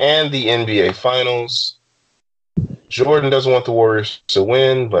and the NBA Finals. Jordan doesn't want the Warriors to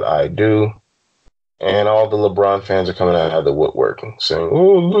win, but I do. And all the LeBron fans are coming out of the woodworking, saying,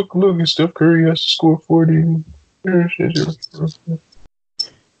 "Oh, look, Steph Curry has to score 40."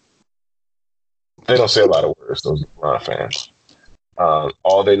 They don't say a lot of words, those LeBron fans.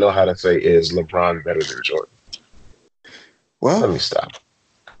 All they know how to say is LeBron better than Jordan. Well, let me stop.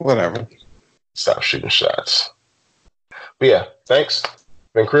 Whatever. Stop shooting shots. But yeah, thanks.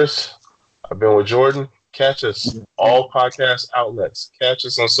 Been Chris. I've been with Jordan. Catch us all podcast outlets. Catch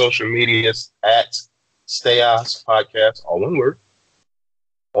us on social medias at Stayos Podcast, all one word,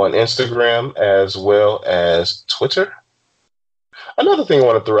 on Instagram as well as Twitter. Another thing I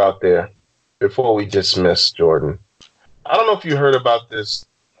want to throw out there before we dismiss Jordan. I don't know if you heard about this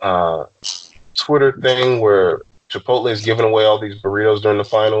Twitter thing where Chipotle is giving away all these burritos during the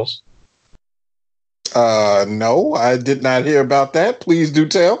finals. No, I did not hear about that. Please do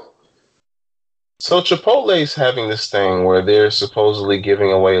tell. So Chipotle's having this thing where they're supposedly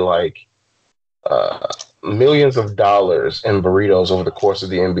giving away like millions of dollars in burritos over the course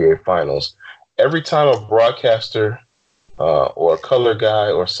of the NBA Finals. Every time a broadcaster or a color guy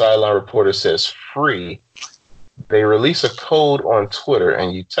or sideline reporter says free, they release a code on Twitter,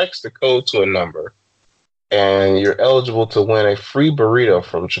 and you text the code to a number, and you're eligible to win a free burrito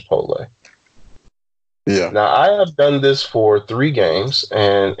from Chipotle. Yeah. Now, I have done this for 3 games,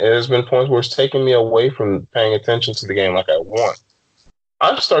 and it has been points where it's taken me away from paying attention to the game like I want.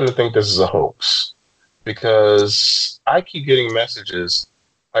 I'm starting to think this is a hoax because I keep getting messages.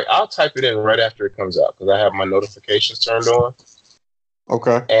 Like, I'll type it in right after it comes out because I have my notifications turned on.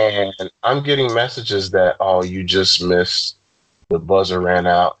 Okay. And I'm getting messages that, oh, you just missed, the buzzer ran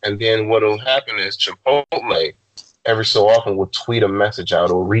out. And then what will happen is Chipotle every so often will tweet a message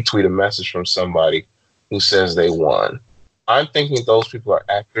out or retweet a message from somebody who says they won. I'm thinking those people are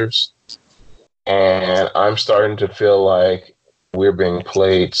actors, and I'm starting to feel like we're being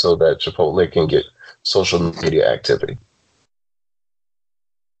played so that Chipotle can get social media activity.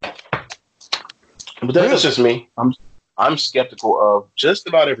 But that's just me. I'm skeptical of just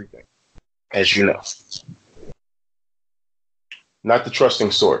about everything, as you know. Not the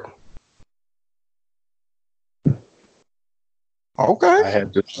trusting sort. Okay.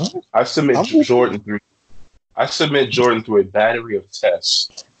 I submit Jordan through a battery of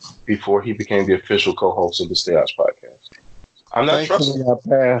tests before he became the official co-host of the Stay Outs podcast. I'm not trusting. I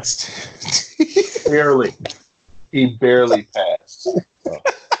passed. Barely. He barely passed.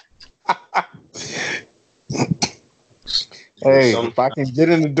 Hey, if I can get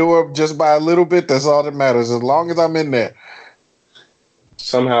in the door just by a little bit, that's all that matters. As long as I'm in there.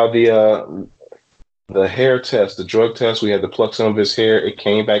 Somehow the hair test, the drug test, we had to pluck some of his hair. It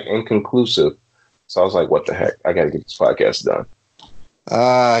came back inconclusive. So I was like, what the heck? I got to get this podcast done.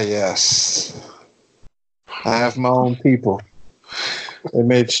 Ah, yes. I have my own people. They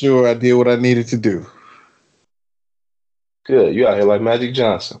made sure I did what I needed to do. Good. You out here like Magic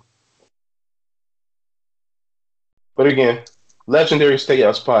Johnson. But again, legendary Stay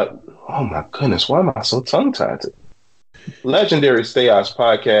Outs pod. Oh my goodness, why am I so tongue-tied? Legendary Stay Outs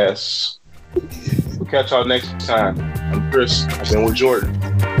podcast. We'll catch y'all next time. I'm Chris. I've been with Jordan.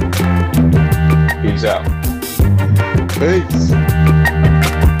 Peace out. Peace.